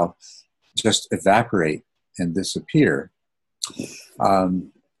separate self just evaporate and disappear.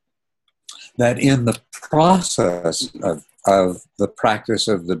 That in the process of the practice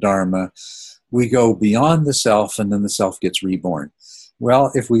of the Dharma, we go beyond the self and then the self gets reborn.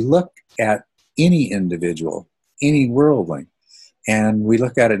 Well, if we look at any individual, any worldling, and we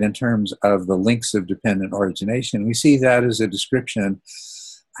look at it in terms of the links of dependent origination, we see that as a description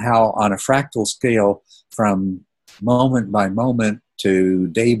how on a fractal scale from moment by moment to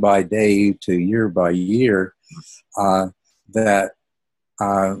day by day to year by year, that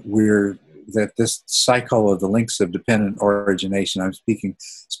this cycle of the links of dependent origination, I'm speaking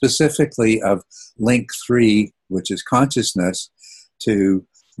specifically of link 3, which is consciousness, to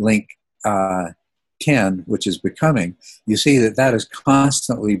link 10, which is becoming. You see that is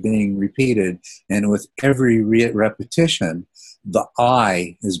constantly being repeated, and with every repetition, the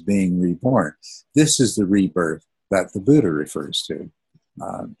I is being reborn. This is the rebirth that the Buddha refers to.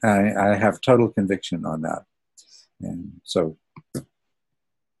 I have total conviction on that. And so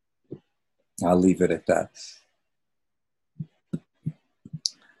I'll leave it at that.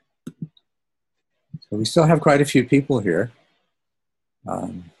 So we still have quite a few people here.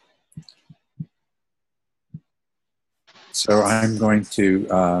 So I'm going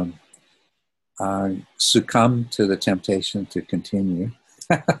to succumb to the temptation to continue,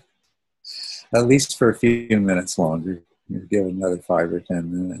 at least for a few minutes longer. Give it another 5 or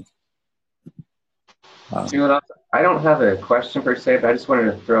 10 minutes. I don't have a question per se, but I just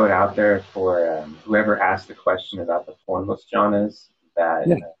wanted to throw it out there for whoever asked the question about the formless jhanas, that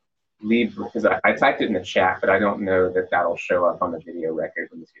leave, because I typed it in the chat, but I don't know that that'll show up on the video record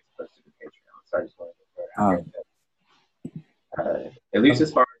when this gets posted to Patreon. So I just wanted to throw it out there. At least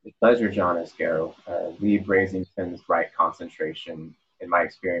as far as the pleasure jhanas go, Lee Brasington's right concentration, in my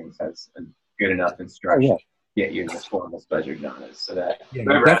experience, has a good enough instruction to get you in the formless pleasure jhanas. So that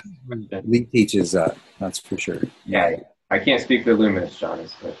Lee teaches that, that's for sure. Yeah. I can't speak for luminous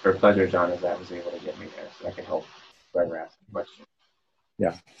jhanas, but for pleasure jhanas, that was able to get me there. So that can help whoever asks the question.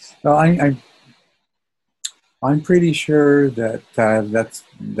 Yeah. Well, I'm pretty sure that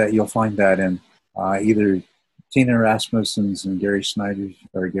that you'll find that in either Tina Rasmussen's and Gary Snyder's,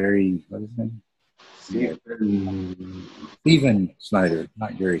 or Gary, what is his name? Steven Snyder,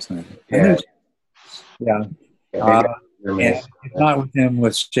 not Gary Snyder. Yeah. Yeah. And if not with him,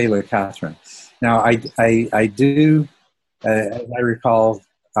 with Shayla Catherine. Now, I do, as I recall,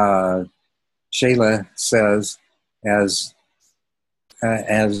 Shayla says,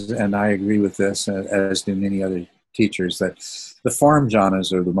 and I agree with this, as do many other teachers, that the form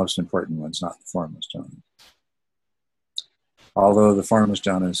jhanas are the most important ones, not the formless jhanas. Although the formless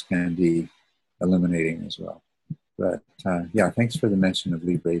jhanas can be illuminating as well. But yeah, thanks for the mention of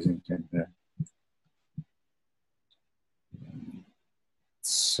Lee Brasington there.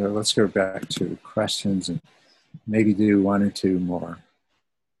 So let's go back to questions and maybe do one or two more.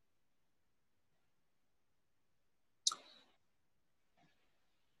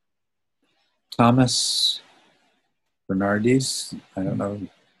 Thomas Bernardis, I don't know,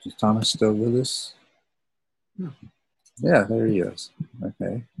 is Thomas still with us? Yeah, there he is.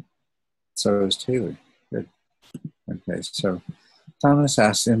 Okay. So is Taylor. Good. Okay, so Thomas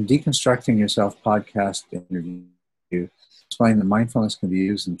asks, in Deconstructing Yourself podcast interview, explain that mindfulness can be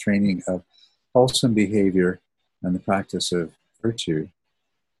used in training of wholesome behavior and the practice of virtue.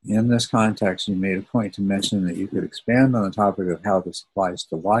 In this context, you made a point to mention that you could expand on the topic of how this applies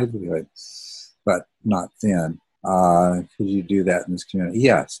to livelihood, but not then. Could you do that in this community?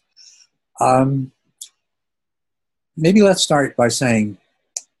 Yes. Maybe let's start by saying,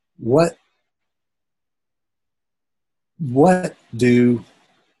 what do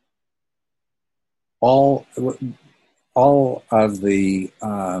all of the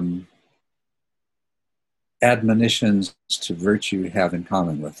admonitions to virtue have in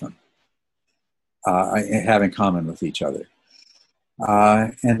common with them, have in common with each other?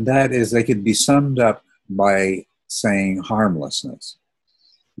 And that is, they could be summed up by saying harmlessness,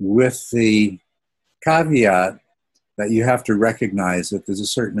 with the caveat that you have to recognize that there's a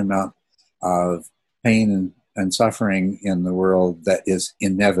certain amount of pain and suffering in the world that is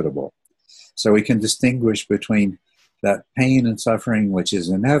inevitable. So we can distinguish between that pain and suffering which is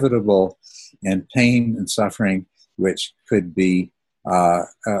inevitable and pain and suffering which could be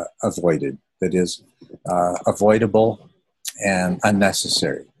avoided, that is avoidable and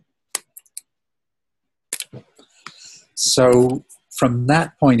unnecessary. So from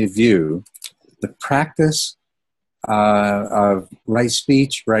that point of view, the practice of right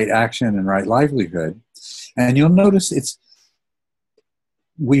speech, right action, and right livelihood, and you'll notice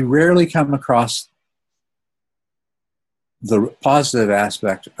we rarely come across the positive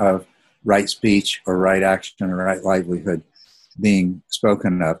aspect of right speech or right action or right livelihood being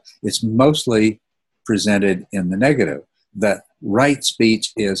spoken of. It's mostly presented in the negative, that right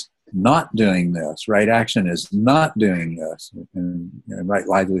speech is not doing this, right action is not doing this, and right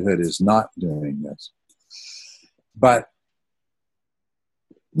livelihood is not doing this. But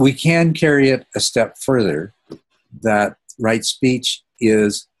we can carry it a step further, that right speech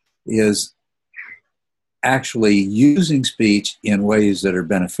is actually using speech in ways that are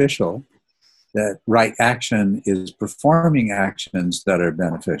beneficial, that right action is performing actions that are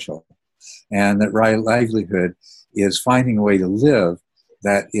beneficial, and that right livelihood is finding a way to live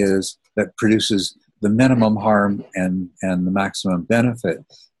that produces the minimum harm and the maximum benefit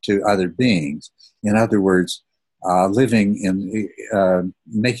to other beings. In other words, making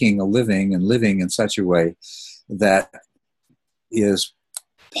a living and living in such a way that is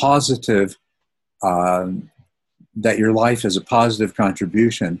positive, that your life is a positive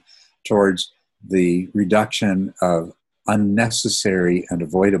contribution towards the reduction of unnecessary and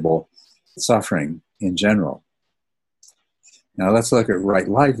avoidable suffering in general. Now let's look at right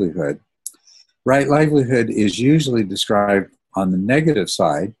livelihood. Right livelihood is usually described on the negative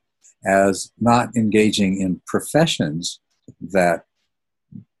side as not engaging in professions that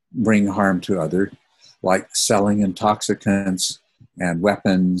bring harm to others, like selling intoxicants and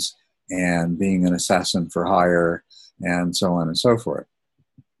weapons and being an assassin for hire and so on and so forth.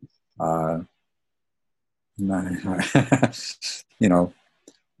 You know,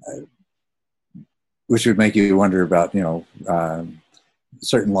 which would make you wonder about,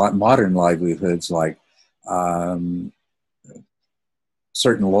 certain modern livelihoods, like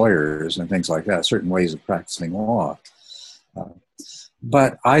certain lawyers and things like that, certain ways of practicing law.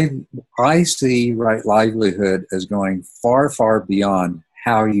 But I see right livelihood as going far, far beyond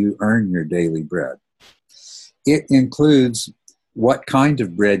how you earn your daily bread. It includes what kind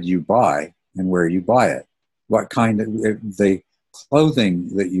of bread you buy and where you buy it, what kind of the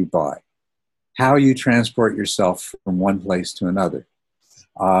clothing that you buy, how you transport yourself from one place to another.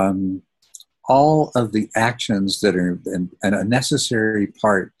 All of the actions that are a necessary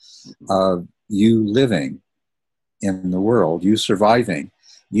part of you living in the world, you surviving,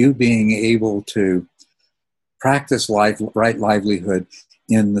 you being able to practice right livelihood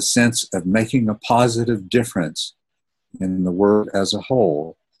in the sense of making a positive difference in the world as a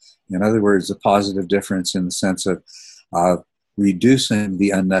whole. In other words, a positive difference in the sense of reducing the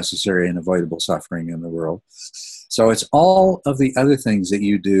unnecessary and avoidable suffering in the world. So it's all of the other things that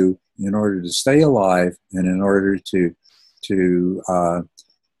you do in order to stay alive and in order to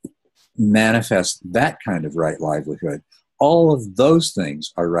manifest that kind of right livelihood. All of those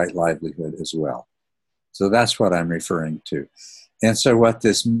things are right livelihood as well. So that's what I'm referring to. And so what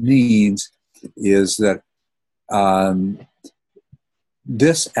this means is that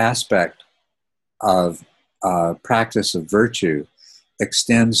this aspect of practice of virtue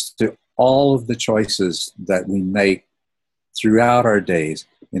extends to all of the choices that we make throughout our days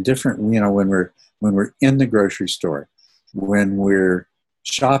in different, when we're in the grocery store, when we're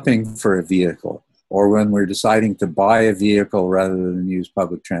shopping for a vehicle, or when we're deciding to buy a vehicle rather than use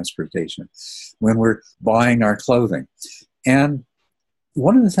public transportation, when we're buying our clothing. And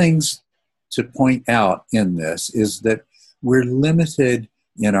one of the things to point out in this is that we're limited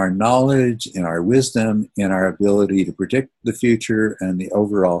in our knowledge, in our wisdom, in our ability to predict the future and the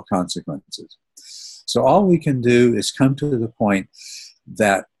overall consequences. So all we can do is come to the point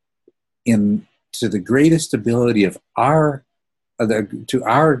that to the greatest ability of our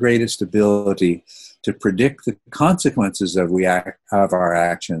greatest ability to predict the consequences of our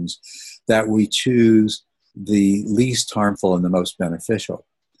actions, that we choose the least harmful and the most beneficial.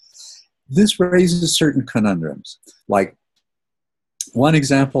 This raises certain conundrums. Like, one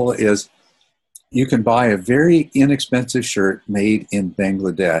example is you can buy a very inexpensive shirt made in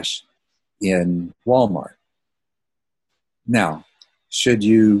Bangladesh in Walmart. Now, should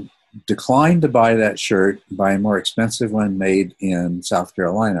you decline to buy that shirt, buy a more expensive one made in South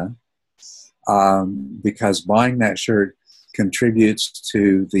Carolina, because buying that shirt contributes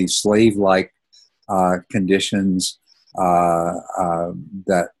to the slave-like conditions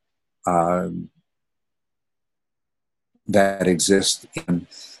that exist in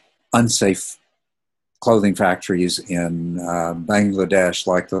unsafe clothing factories in Bangladesh,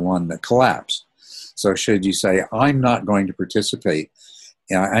 like the one that collapsed. So should you say, I'm not going to participate,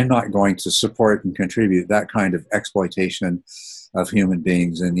 I'm not going to support and contribute that kind of exploitation of human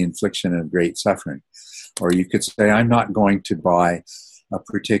beings and the infliction of great suffering? Or you could say, I'm not going to buy a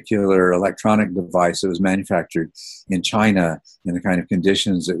particular electronic device that was manufactured in China in the kind of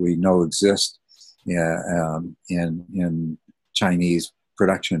conditions that we know exist in Chinese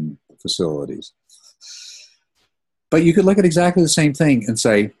production facilities. But you could look at exactly the same thing and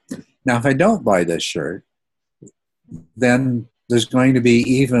say, now if I don't buy this shirt, then there's going to be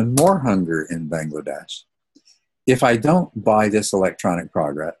even more hunger in Bangladesh. If I don't buy this electronic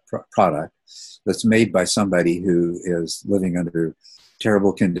product that's made by somebody who is living under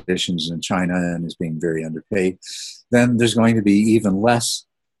terrible conditions in China and is being very underpaid, then there's going to be even less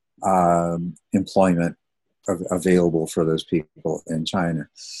employment available for those people in China.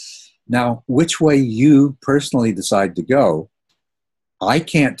 Now, which way you personally decide to go, I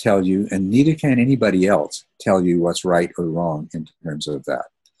can't tell you, and neither can anybody else tell you what's right or wrong in terms of that.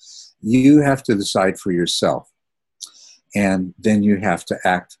 You have to decide for yourself. And then you have to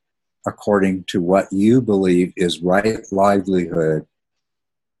act according to what you believe is right livelihood,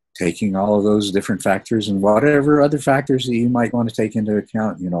 taking all of those different factors and whatever other factors that you might want to take into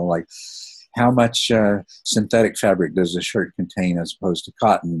account, like how much synthetic fabric does a shirt contain as opposed to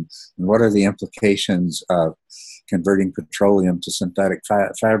cotton? And what are the implications of converting petroleum to synthetic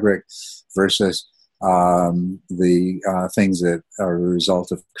fabric versus the things that are a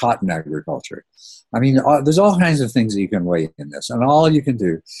result of cotton agriculture? I mean, there's all kinds of things that you can weigh in this. And all you can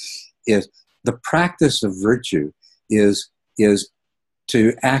do is the practice of virtue is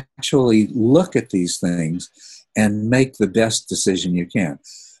to actually look at these things and make the best decision you can.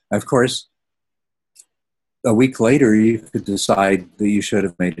 Of course, a week later, you could decide that you should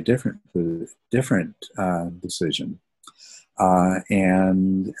have made a different decision.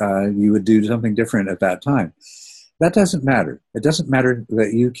 And you would do something different at that time. That doesn't matter. It doesn't matter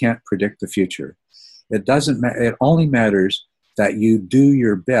that you can't predict the future. It only matters that you do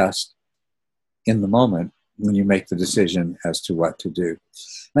your best in the moment when you make the decision as to what to do.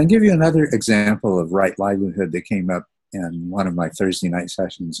 I'll give you another example of right livelihood that came up in one of my Thursday night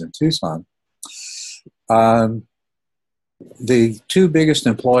sessions in Tucson. The two biggest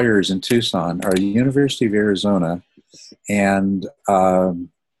employers in Tucson are the University of Arizona and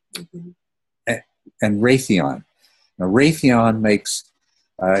Raytheon. Now, Raytheon makes,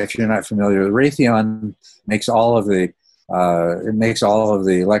 if you're not familiar, Raytheon makes all of the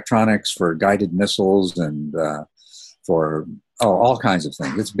electronics for guided missiles and for all kinds of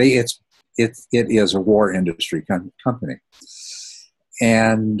things. It is a war industry company,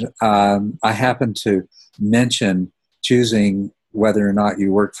 and I happen to mention choosing whether or not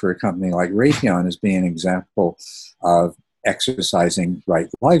you work for a company like Raytheon as being an example of exercising right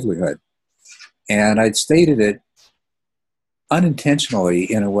livelihood. And I'd stated it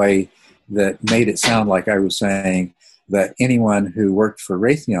unintentionally in a way that made it sound like I was saying that anyone who worked for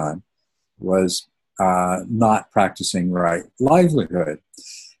Raytheon was not practicing right livelihood.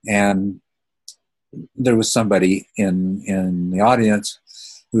 And there was somebody in the audience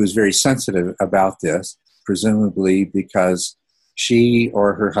who was very sensitive about this, presumably because she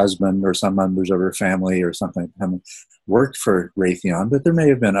or her husband or some members of her family or something worked for Raytheon, but there may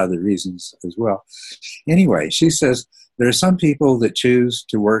have been other reasons as well. Anyway, she says there are some people that choose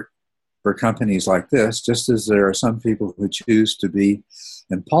to work for companies like this, just as there are some people who choose to be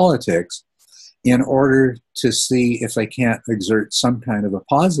in politics in order to see if they can't exert some kind of a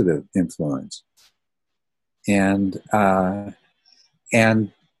positive influence. And I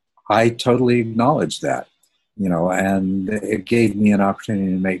totally acknowledge that, and it gave me an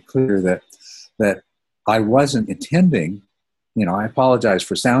opportunity to make clear that I wasn't intending, I apologize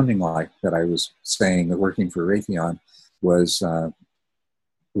for sounding like that I was saying that working for Raytheon was wrong,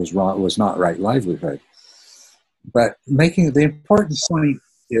 was not right livelihood. But making the important point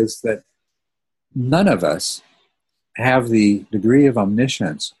is that none of us have the degree of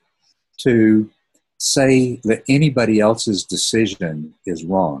omniscience to say that anybody else's decision is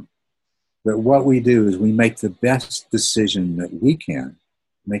wrong. But what we do is we make the best decision that we can,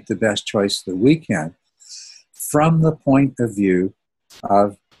 make the best choice that we can from the point of view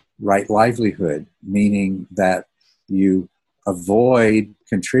of right livelihood, meaning that you avoid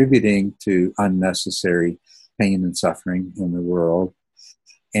contributing to unnecessary pain and suffering in the world,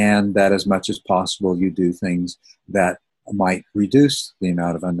 and that as much as possible you do things that might reduce the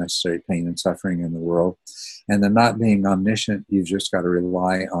amount of unnecessary pain and suffering in the world. And then, not being omniscient, you've just got to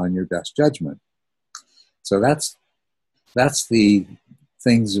rely on your best judgment. So that's the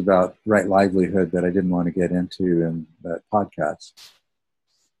things about right livelihood that I didn't want to get into in that podcast.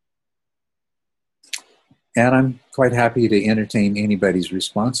 And I'm quite happy to entertain anybody's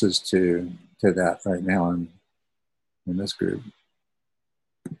responses to that right now in this group.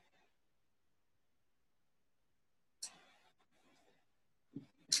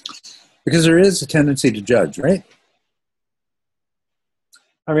 Because there is a tendency to judge, right?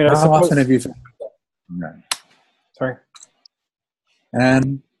 I mean, How often have you found that? Sorry?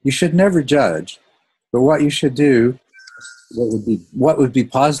 And you should never judge, but what you should do, what would be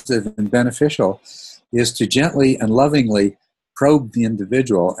positive and beneficial, is to gently and lovingly probe the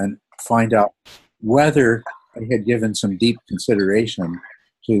individual and find out whether they had given some deep consideration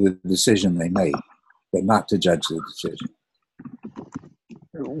to the decision they made, but not to judge the decision.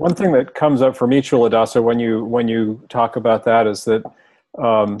 One thing that comes up for me, Culadasa, when you talk about that is that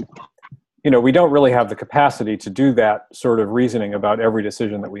we don't really have the capacity to do that sort of reasoning about every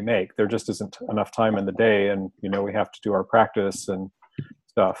decision that we make. There just isn't enough time in the day, and we have to do our practice and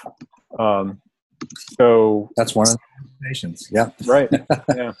stuff. So that's one of the limitations. Yeah. Right.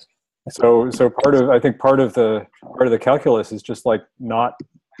 Yeah. So part of the calculus is just like not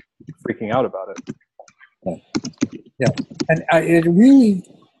freaking out about it. Yeah, and it really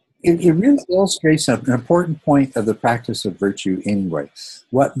illustrates an important point of the practice of virtue anyway.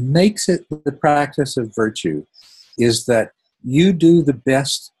 What makes it the practice of virtue is that you do the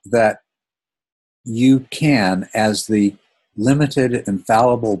best that you can as the limited and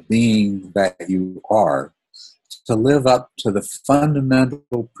fallible being that you are to live up to the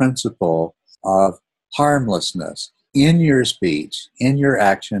fundamental principle of harmlessness in your speech, in your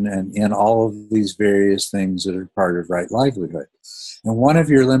action, and in all of these various things that are part of right livelihood. And one of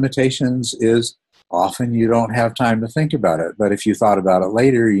your limitations is often you don't have time to think about it. But if you thought about it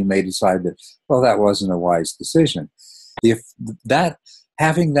later, you may decide that, well, that wasn't a wise decision. If that,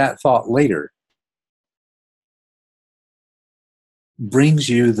 having that thought later brings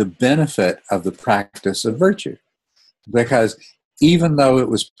you the benefit of the practice of virtue. Because even though it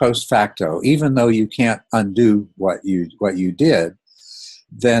was post facto, even though you can't undo what you did,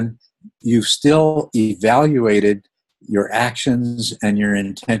 then you've still evaluated your actions and your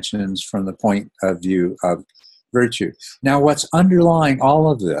intentions from the point of view of virtue. Now, what's underlying all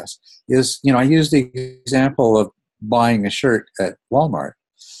of this is, I use the example of buying a shirt at Walmart,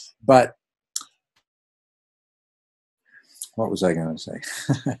 but what was I going to say?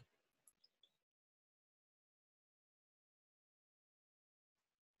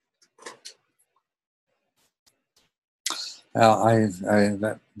 Well,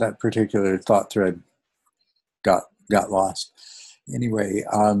 that particular thought thread got lost. Anyway,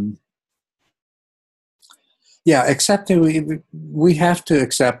 accepting we have to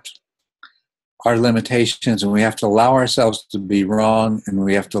accept our limitations, and we have to allow ourselves to be wrong, and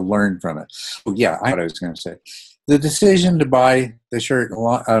we have to learn from it. Oh, yeah, I know what I was going to say. The decision to buy the shirt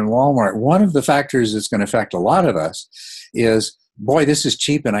on Walmart, one of the factors that's going to affect a lot of us is, boy, this is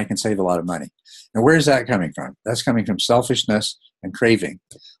cheap and I can save a lot of money. And where's that coming from? That's coming from selfishness and craving.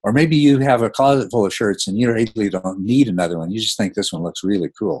 Or maybe you have a closet full of shirts and you really don't need another one. You just think this one looks really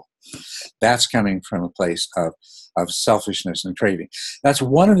cool. That's coming from a place of selfishness and craving. That's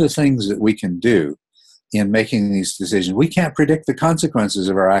one of the things that we can do in making these decisions. We can't predict the consequences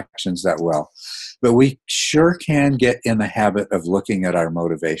of our actions that well, but we sure can get in the habit of looking at our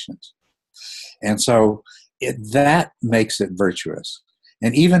motivations. And so that makes it virtuous.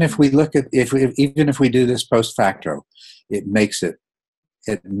 And even if we look at, even if we do this post facto, it makes it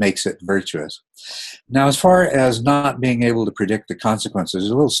virtuous. Now, as far as not being able to predict the consequences,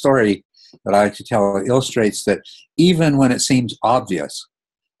 there's a little story that I like to tell that illustrates that even when it seems obvious,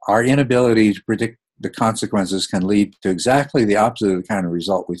 our inability to predict the consequences can lead to exactly the opposite of the kind of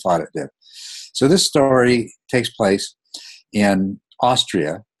result we thought it did. So this story takes place in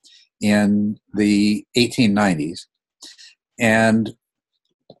Austria in the 1890s, and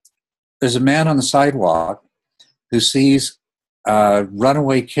there's a man on the sidewalk who sees a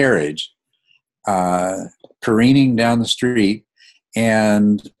runaway carriage careening down the street,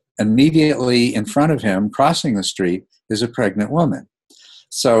 and immediately in front of him, crossing the street, is a pregnant woman.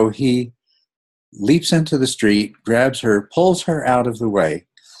 So he leaps into the street, grabs her, pulls her out of the way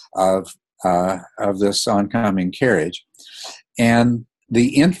of this oncoming carriage, and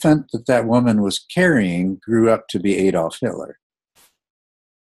the infant that woman was carrying grew up to be Adolf Hitler.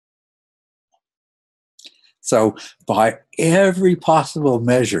 So by every possible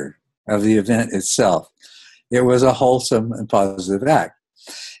measure of the event itself, it was a wholesome and positive act.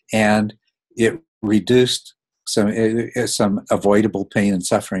 And it reduced some avoidable pain and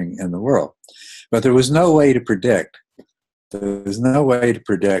suffering in the world. But there was no way to predict. There was no way to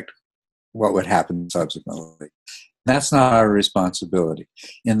predict what would happen subsequently. That's not our responsibility.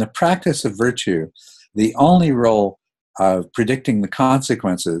 In the practice of virtue, the only role of predicting the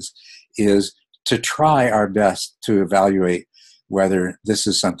consequences is to try our best to evaluate whether this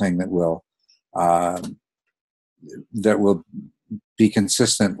is something that will be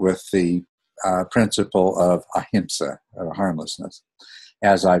consistent with the principle of ahimsa, or harmlessness,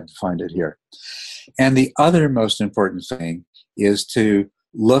 as I've defined it here. And the other most important thing is to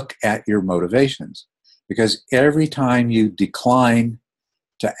look at your motivations, because every time you decline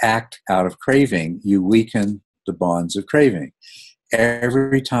to act out of craving, you weaken the bonds of craving.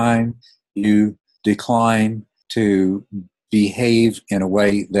 Every time you decline to behave in a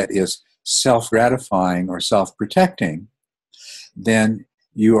way that is self-gratifying or self-protecting, then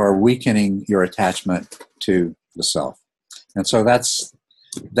you are weakening your attachment to the self. And so that's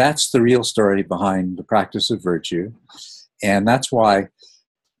the real story behind the practice of virtue. And that's why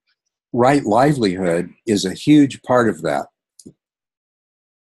right livelihood is a huge part of that.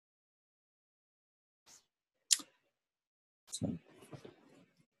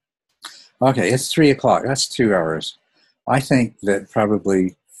 Okay, it's 3 o'clock. That's 2 hours. I think that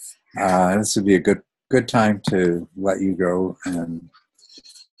probably this would be a good time to let you go. And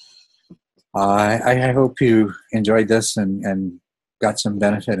I hope you enjoyed this and got some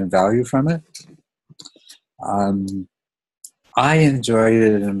benefit and value from it. I enjoyed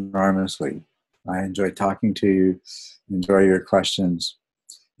it enormously. I enjoyed talking to you, enjoy your questions,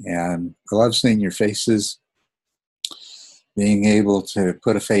 and I love seeing your faces. Being able to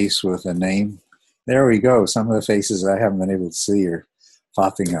put a face with a name. There we go. Some of the faces I haven't been able to see are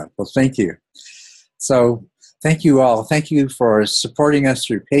popping up. Well, thank you. So thank you all. Thank you for supporting us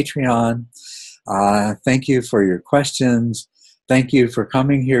through Patreon. Thank you for your questions. Thank you for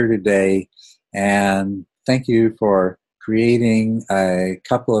coming here today. And thank you for creating a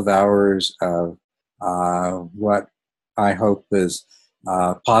couple of hours of what I hope is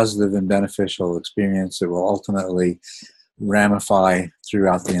a positive and beneficial experience that will ultimately ramify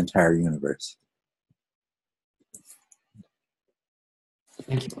throughout the entire universe.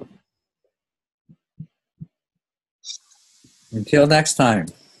 Thank you. Until next time.